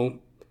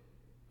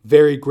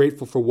 very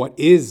grateful for what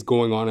is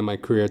going on in my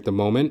career at the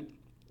moment.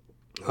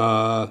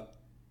 The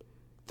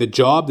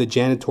job, the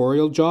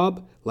janitorial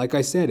job, like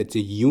I said, it's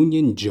a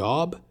union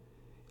job.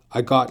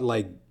 I got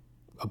like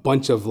a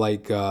bunch of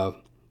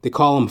they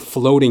call them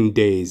floating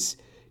days,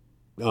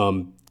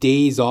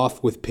 days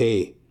off with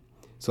pay.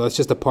 So that's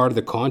just a part of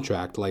the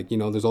contract.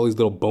 There's all these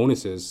little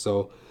bonuses.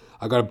 So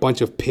I got a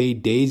bunch of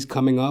paid days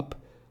coming up,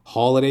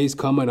 holidays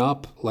coming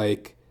up.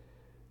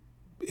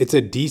 It's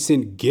a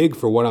decent gig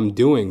for what I'm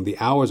doing. The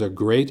hours are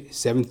great,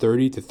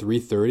 7:30 to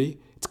 3:30.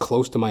 It's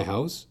close to my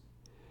house.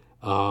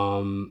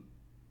 And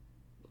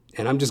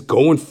I'm just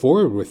going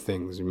forward with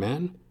things,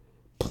 man.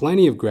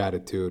 Plenty of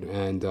gratitude.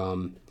 And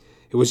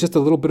it was just a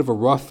little bit of a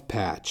rough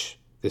patch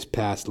this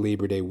past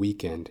Labor Day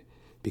weekend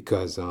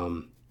because,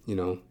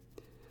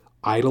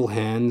 idle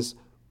hands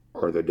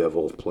are the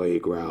devil's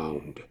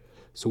playground.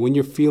 So when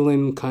you're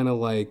feeling kind of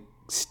like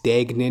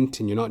stagnant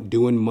and you're not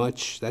doing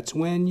much, that's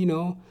when,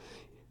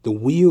 the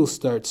wheels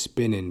start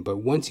spinning. But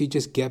once you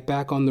just get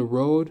back on the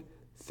road,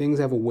 things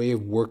have a way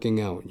of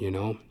working out,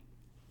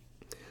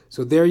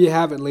 So there you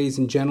have it, ladies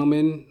and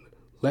gentlemen.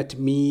 Let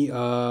me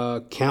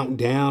count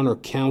down or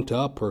count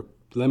up, or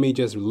let me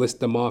just list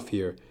them off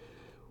here.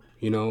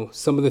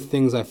 Some of the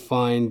things I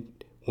find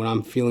when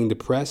I'm feeling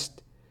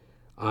depressed,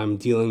 I'm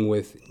dealing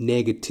with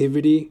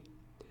negativity,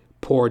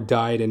 poor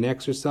diet and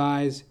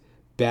exercise,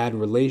 bad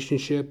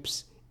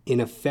relationships,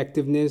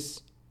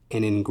 ineffectiveness,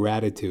 and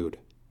ingratitude.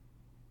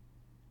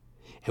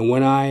 And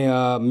when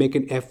I make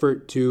an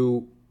effort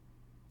to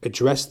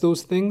address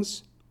those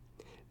things,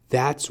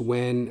 that's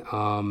when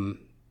I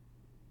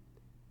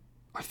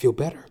feel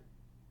better.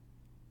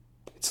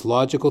 It's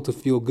logical to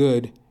feel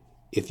good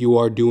if you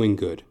are doing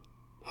good.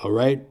 All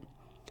right?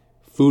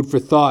 Food for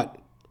thought.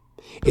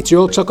 It's your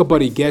old chuckle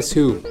buddy, guess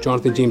who?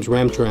 Jonathan James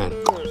Ramcharan,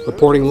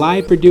 reporting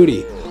live for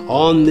duty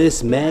on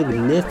this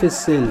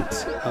magnificent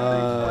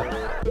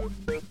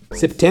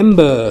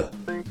September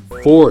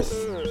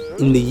 4th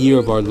in the year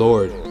of our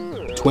Lord,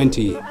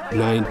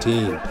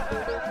 2019.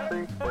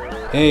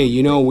 Hey,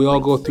 we all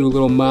go through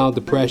little mild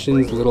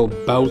depressions, little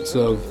bouts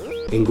of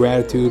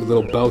ingratitude,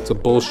 little bouts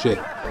of bullshit.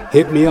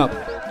 Hit me up,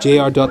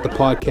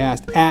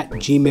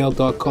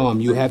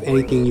 jr.thepodcast@gmail.com. You have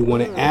anything you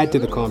want to add to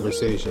the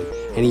conversation,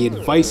 any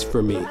advice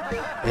for me,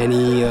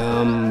 any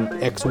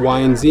X, Y,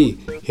 and Z,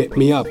 hit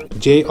me up,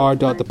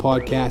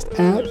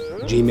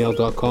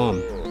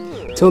 jr.thepodcast@gmail.com.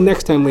 Till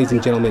next time, ladies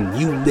and gentlemen,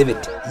 you live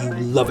it, you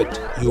love it,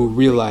 you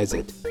realize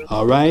it.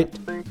 All right?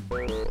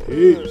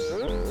 Peace.